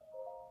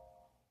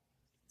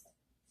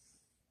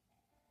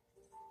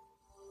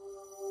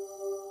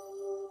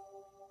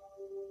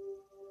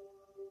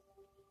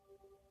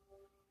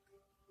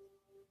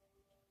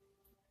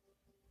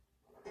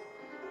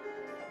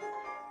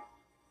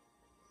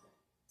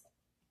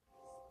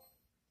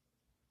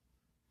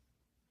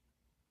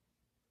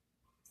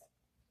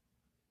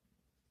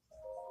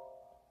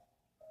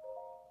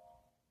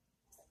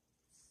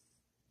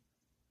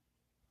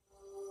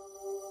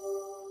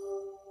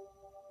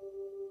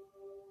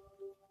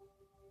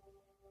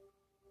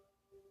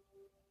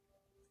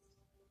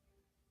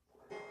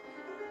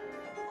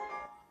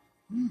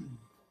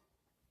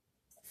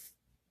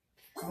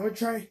 I'm gonna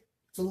try.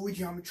 So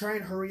Luigi, I'm gonna try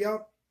and hurry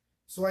up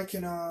so I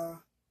can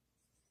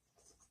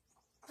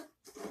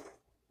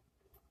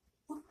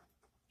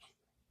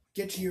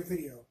get to your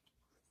video.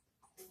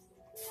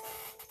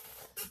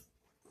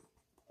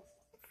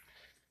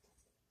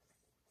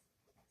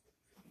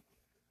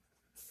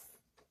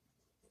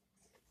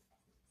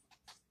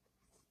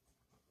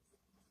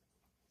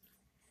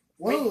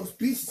 One of those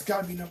beasts has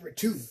got to be number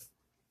 2.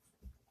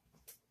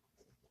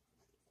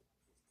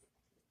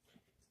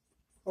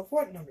 Of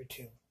what number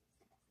 2?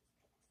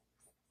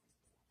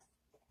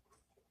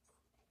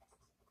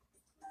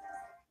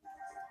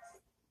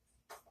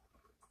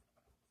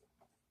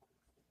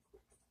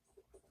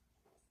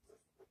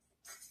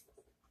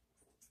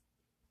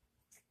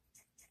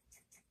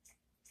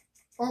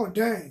 Oh,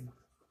 dang.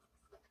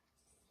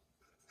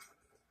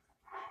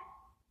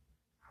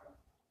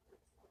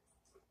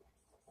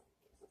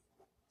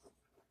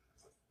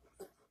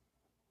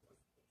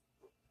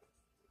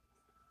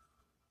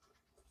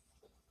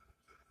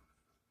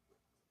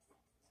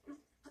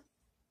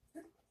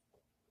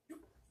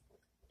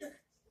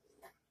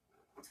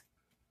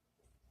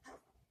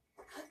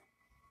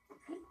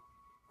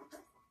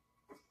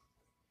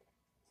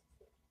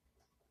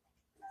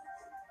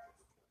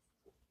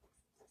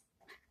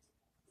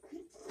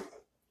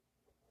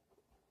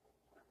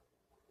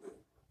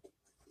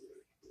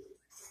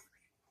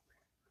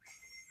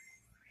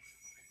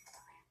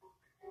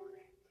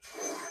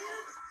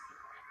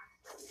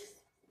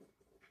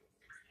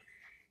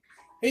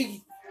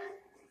 Hey!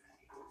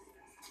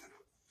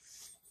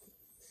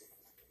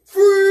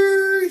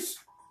 Freeze!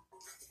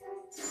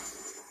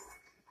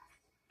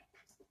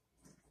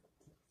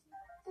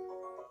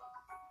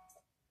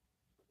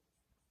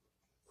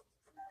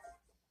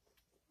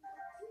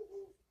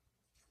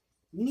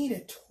 You need a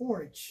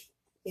torch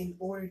in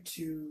order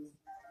to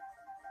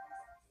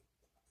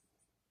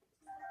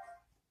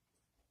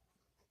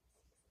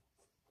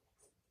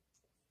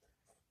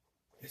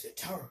There's a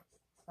tower.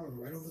 Oh,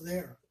 right over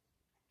there.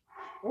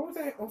 What was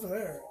that over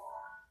there?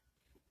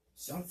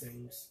 Some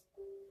things.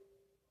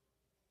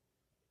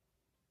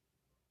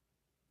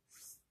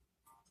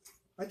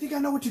 I think I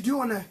know what to do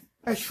on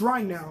that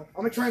shrine now.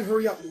 I'm gonna try and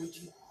hurry up,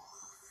 Luigi.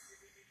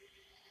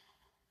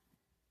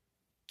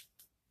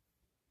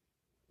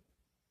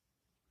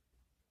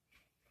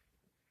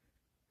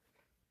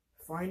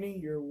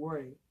 Finding your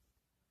way.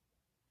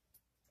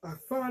 I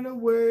found a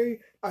way.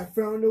 I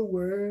found a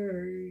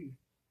way.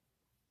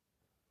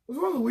 What's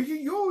wrong, Luigi?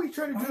 You always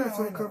try to do that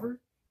song cover.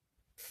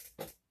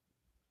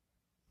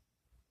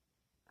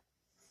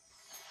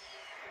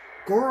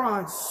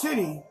 Goron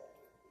City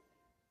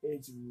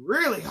is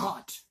really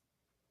hot.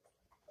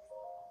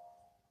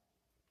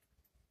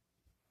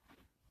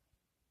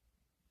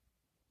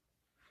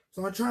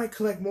 So I'm trying to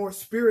collect more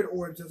spirit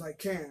orbs as I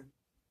can.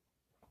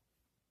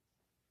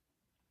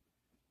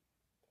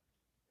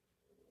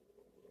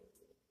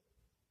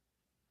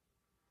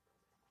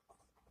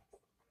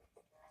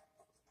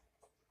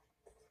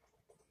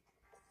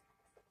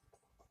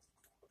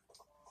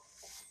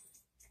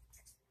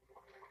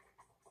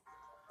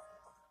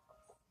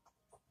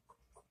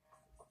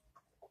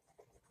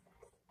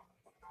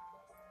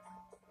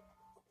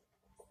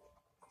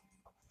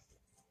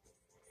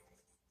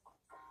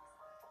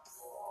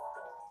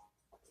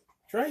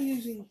 Try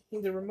using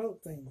the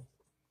remote thing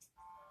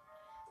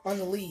on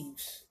the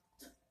leaves.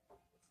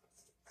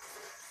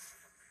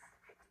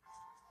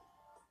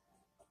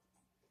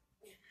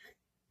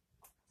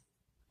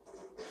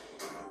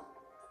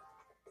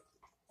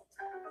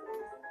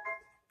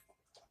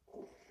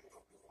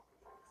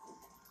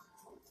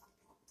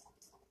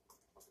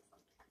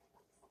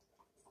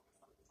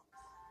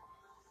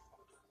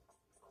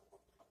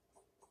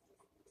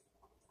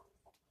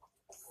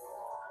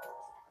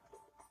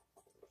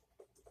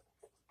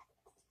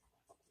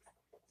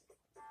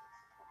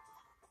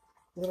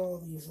 Look at all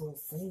these little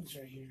things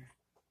right here.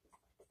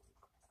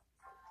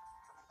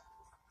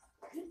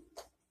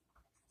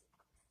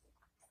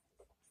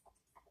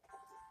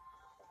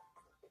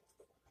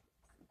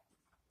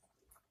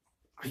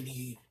 I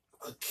need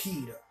a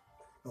key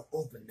to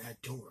open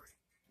that door.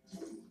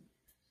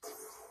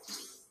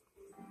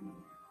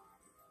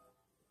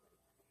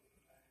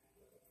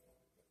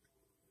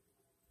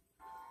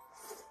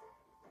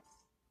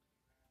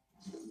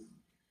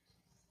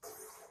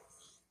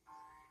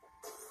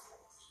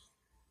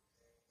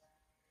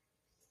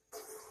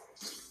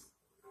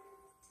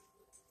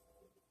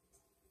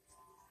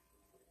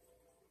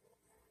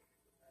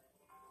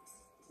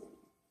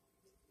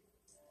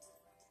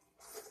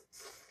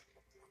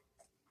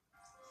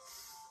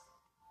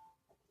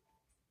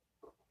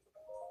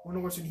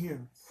 Wonder what's in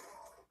here.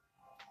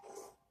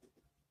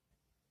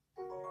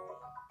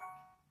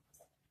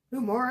 Ooh,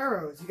 more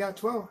arrows. You got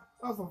 12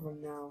 of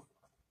them now.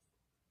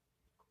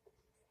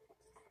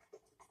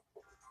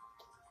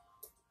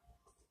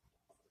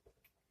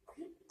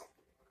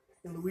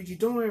 And Luigi,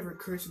 don't ever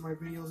curse in my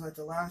videos like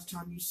the last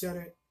time you said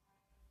it.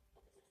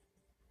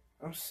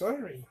 I'm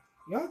sorry.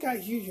 Y'all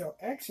guys use your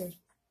accents.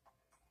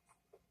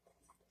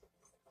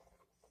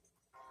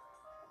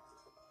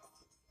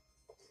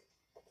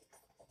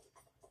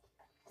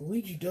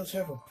 Luigi does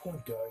have a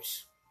point,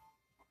 guys.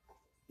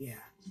 Yeah.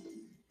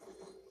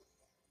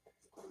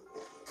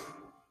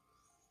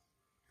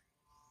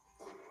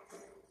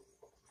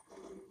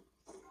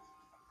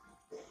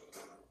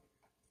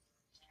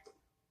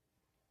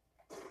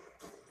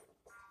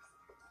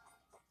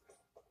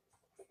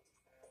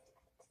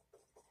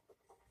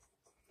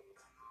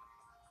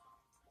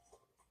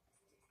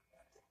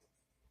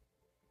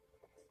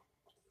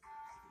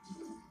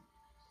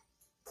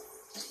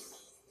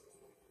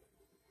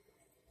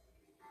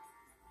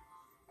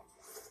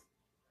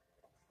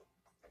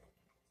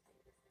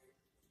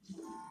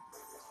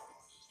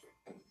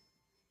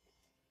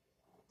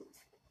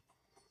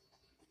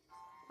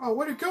 Oh,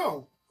 where'd it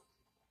go?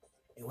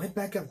 It went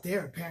back up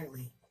there,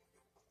 apparently.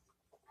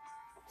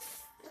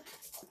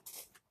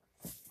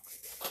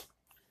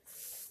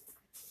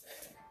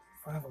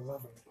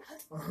 $5.11.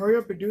 I'll hurry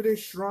up and do this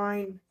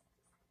shrine.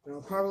 And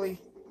I'll probably...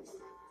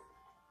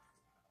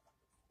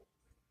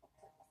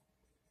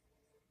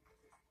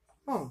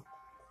 Oh.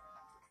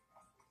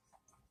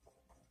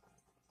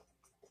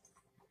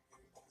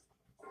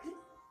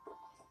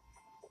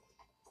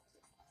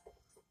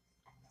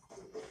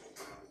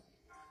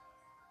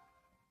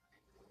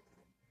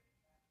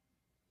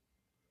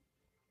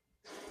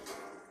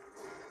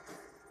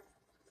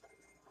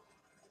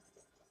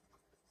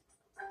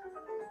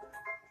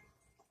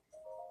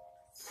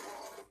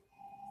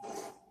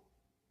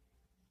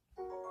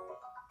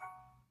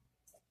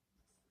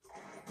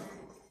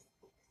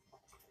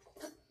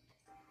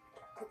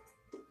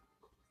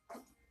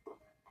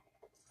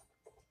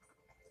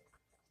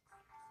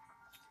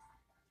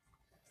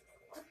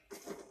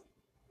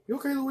 You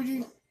okay,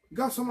 Luigi? You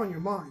got something on your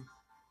mind.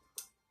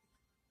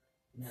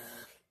 Nah,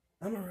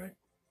 I'm alright.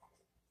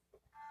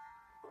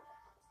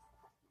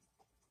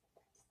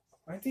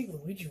 I think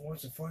Luigi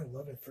wants to find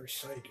love at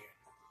first sight again.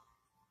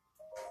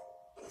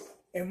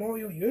 And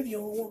Mario, you're the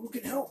only one who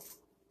can help.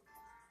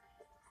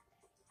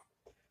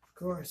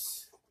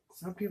 course,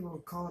 some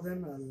people call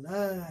them a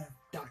love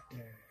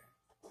doctor.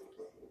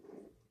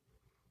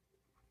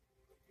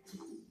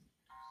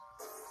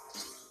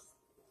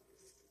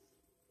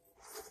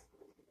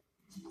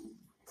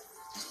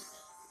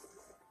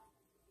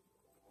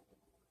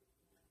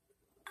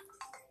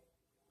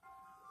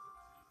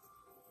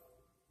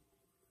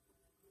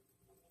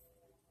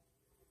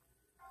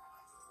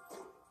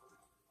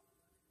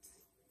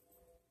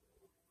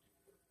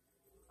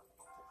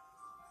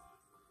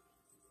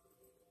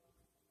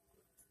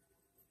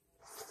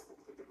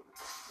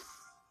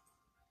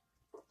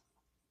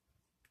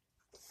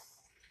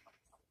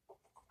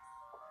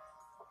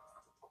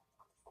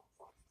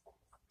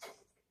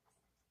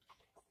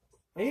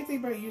 Anything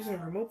about using a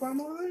remote bomb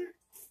over there?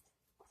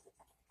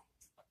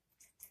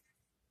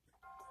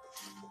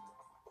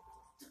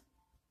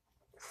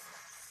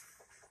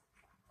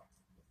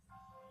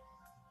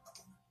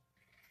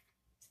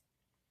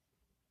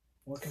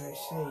 What can I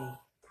say?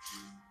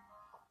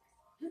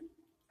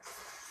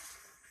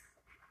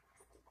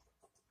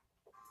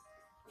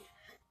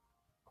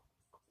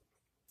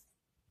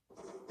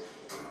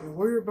 And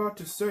what are you about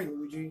to say,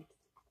 Luigi?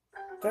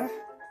 That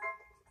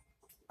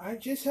I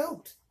just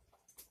helped.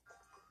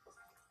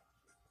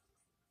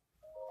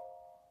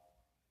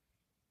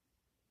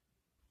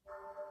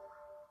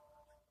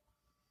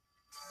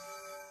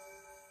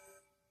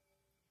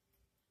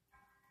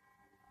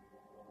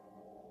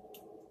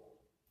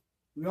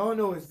 We all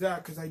know it's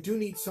that, because I do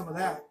need some of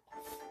that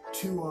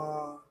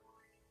to,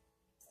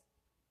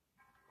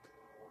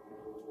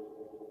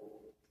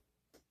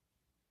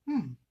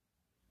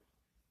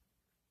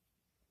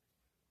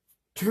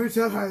 Turns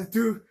out I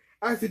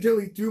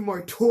accidentally threw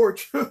my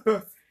torch.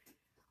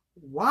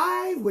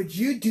 Why would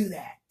you do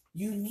that?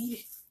 You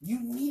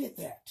needed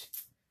that.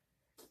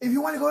 If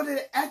you want to go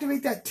to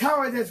activate that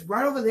tower that's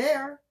right over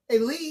there,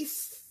 at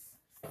least.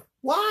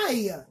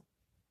 Why?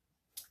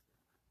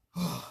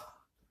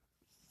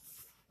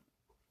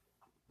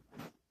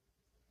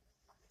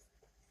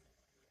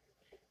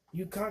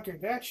 You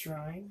conquered that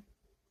shrine.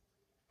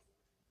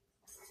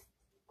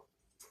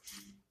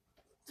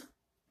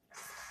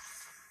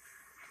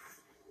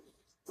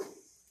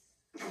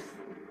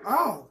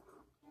 Oh.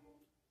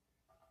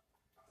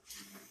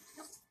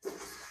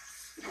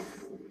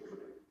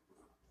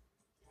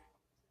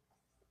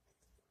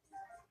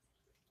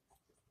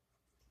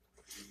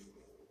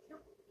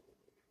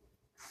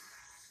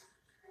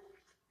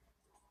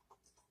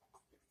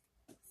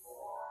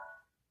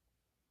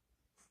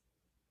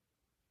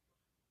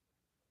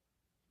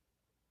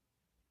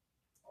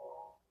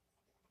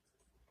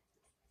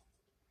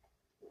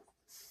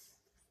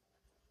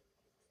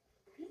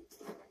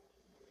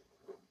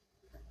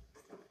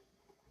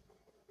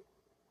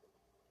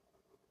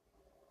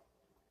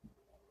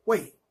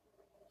 Wait,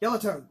 Yellow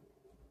Toad.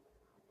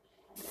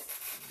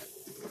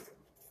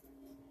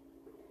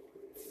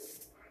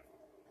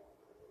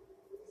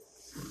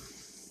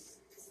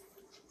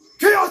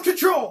 Chaos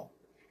Control!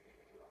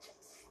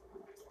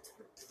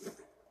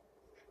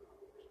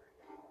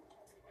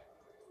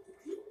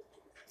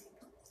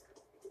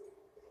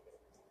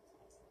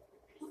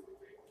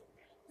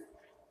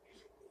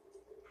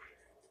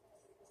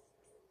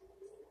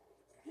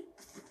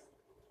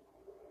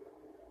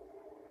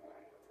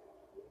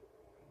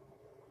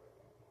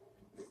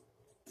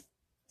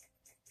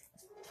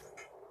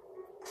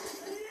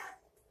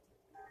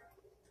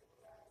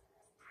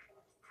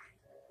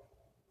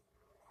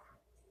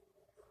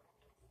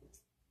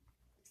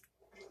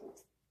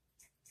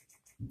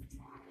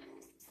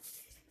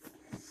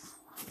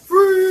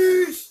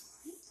 Freeze!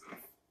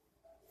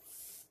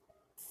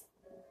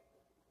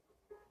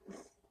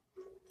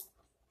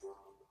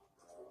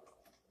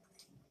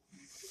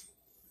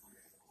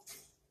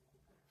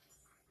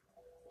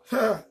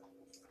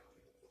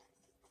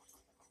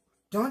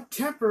 Don't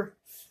temper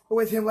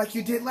with him like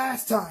you did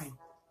last time.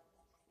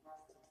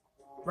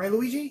 Right,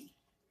 Luigi?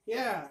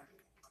 Yeah.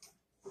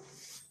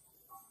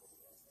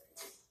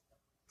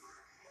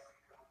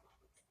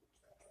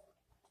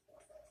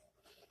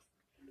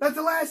 That's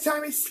the last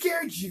time it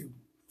scared you.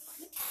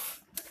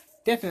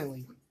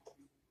 Definitely.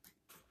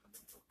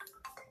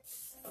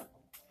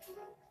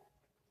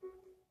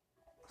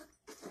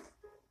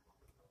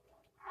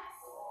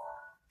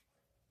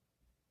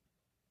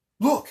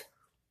 Look!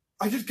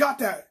 I just got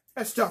that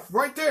stuff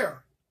right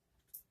there.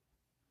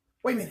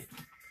 Wait a minute.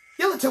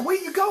 Yellowtail, where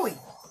are you going?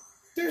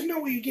 There's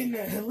no way you're getting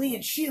a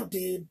Hylian shield,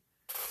 dude.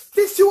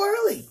 It's too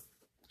early.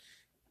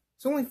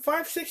 It's only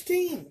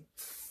 5:16.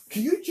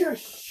 Can you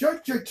just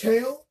shut your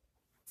tail?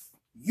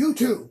 You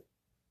too.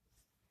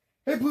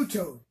 Hey, Blue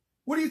Toad,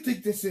 what do you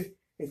think this is?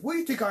 What do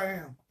you think I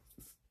am?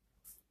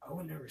 I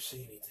would never say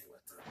anything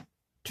like that.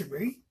 To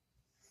me?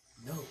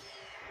 No.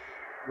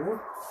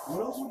 What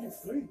else would you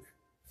think?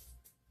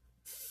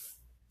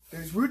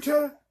 There's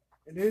Ruta,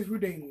 and there's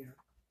Rudania.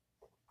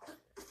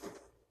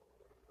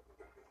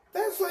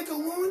 That's like a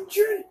long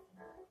journey.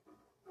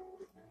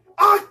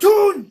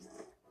 Achtung!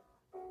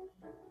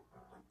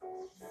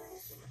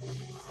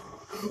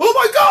 Oh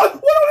my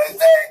god! What are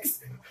these things?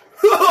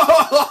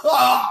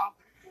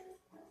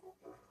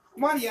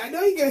 My Monty, I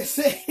know you're going to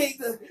say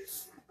the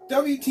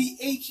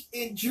WTH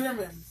in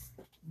German.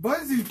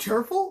 Was du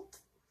Turfel?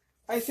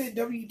 I said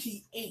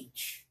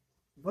WTH.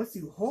 Was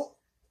du holy?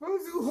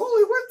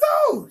 What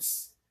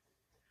those?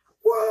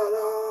 What are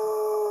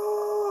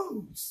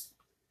those?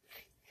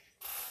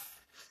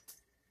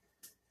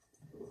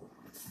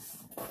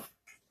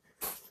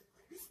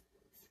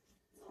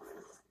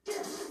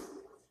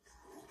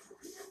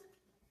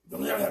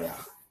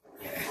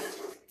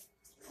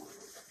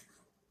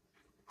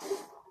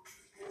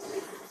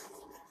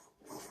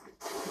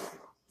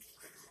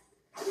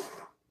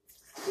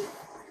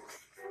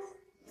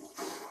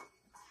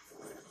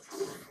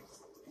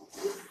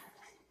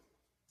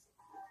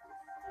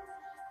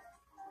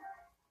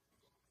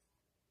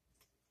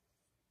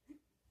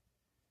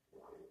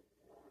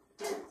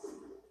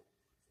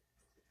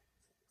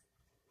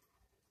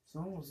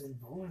 Someone was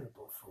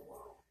invulnerable for a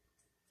while.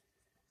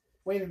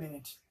 Wait a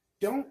minute.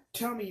 Don't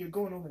tell me you're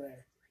going over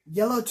there.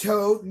 Yellow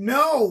Toad,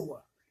 no!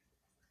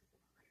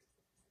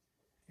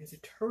 There's a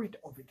turret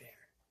over there.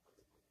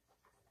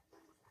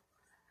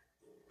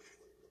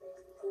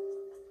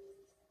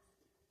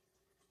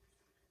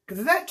 Because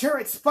if that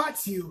turret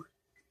spots you...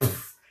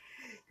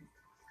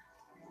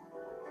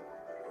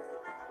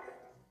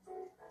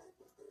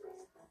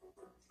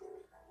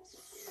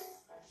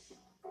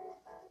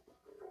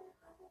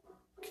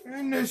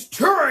 Can this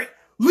turret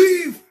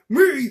leave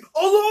me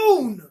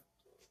alone?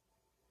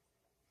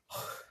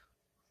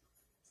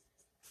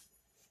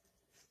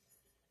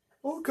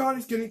 Oh God,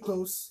 it's getting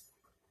close.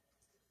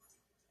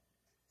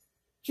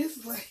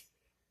 Just let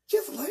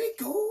it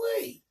go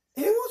away.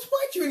 And it won't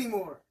spite you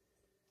anymore.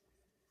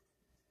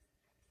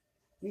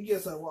 You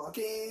just a walk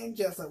in,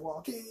 just a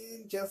walk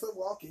in, just a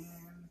walk in.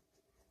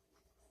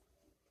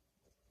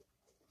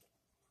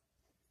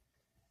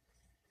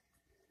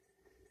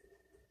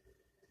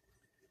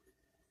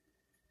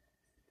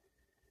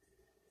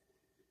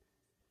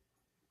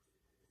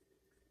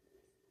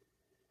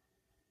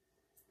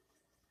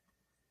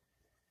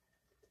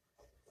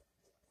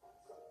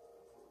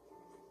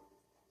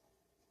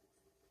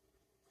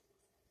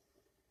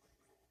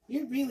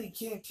 You really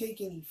can't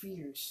take any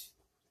fears.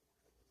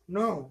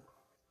 No.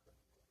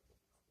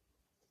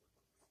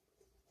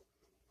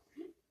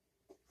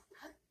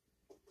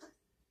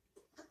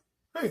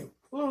 Hey,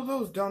 what are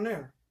those down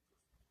there?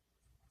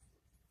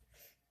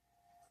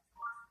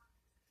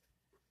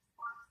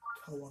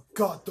 Oh my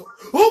God!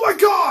 Oh my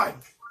God!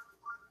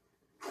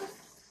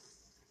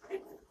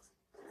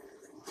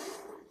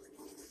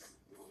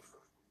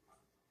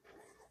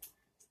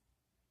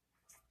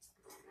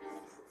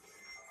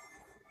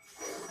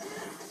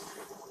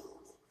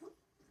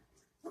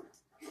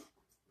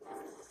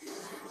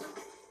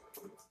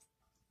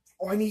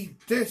 Oh, I need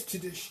this to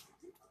dish.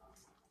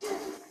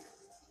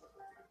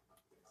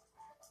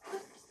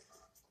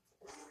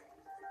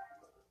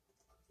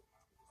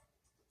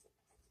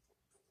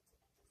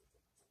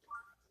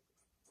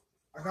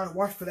 I gotta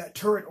watch for that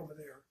turret over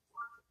there.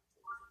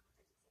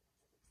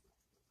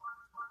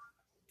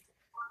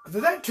 Because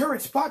if that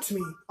turret spots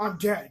me, I'm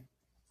dead.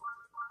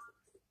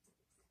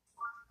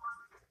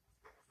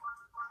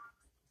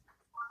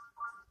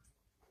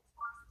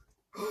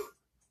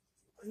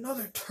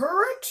 Another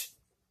turret?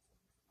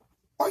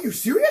 Are you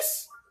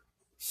serious?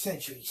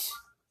 Centuries.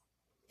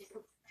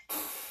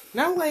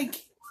 Not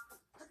like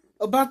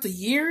about the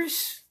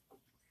years.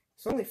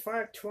 It's only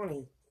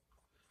 5:20.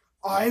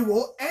 I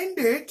will end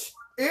it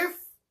if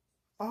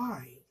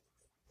I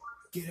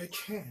get a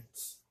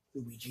chance,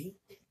 Luigi.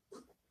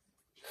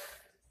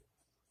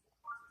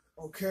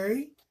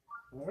 Okay?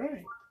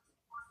 Alright.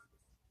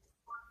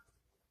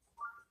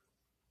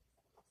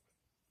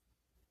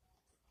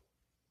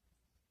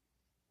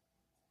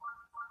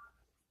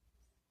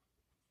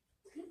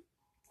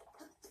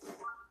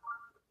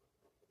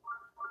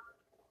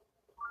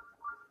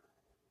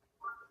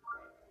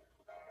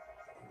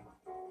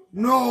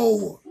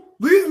 No!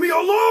 Leave me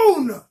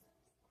alone!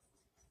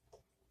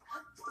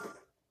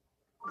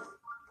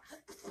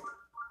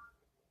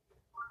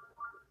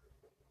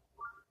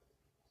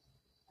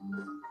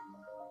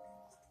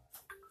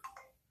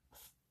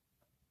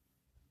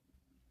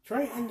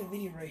 Try to end the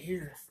video right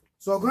here.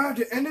 So I'm going to have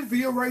to end the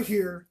video right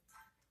here.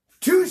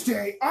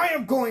 Tuesday, I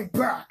am going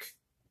back.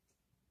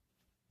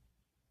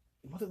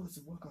 Mother wants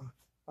to work on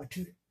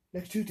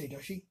next Tuesday,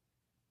 does she?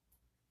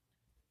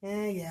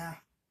 Yeah.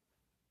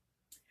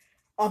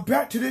 I'm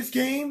back to this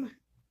game.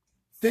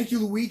 Thank you,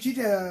 Luigi,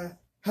 to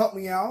help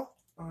me out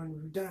on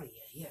Rudania.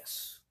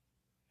 Yes.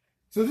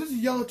 So this is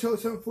Yellow Toad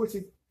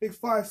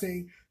 74665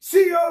 saying,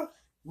 see ya.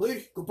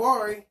 Later.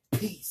 Goodbye.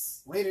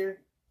 Peace.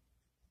 Later.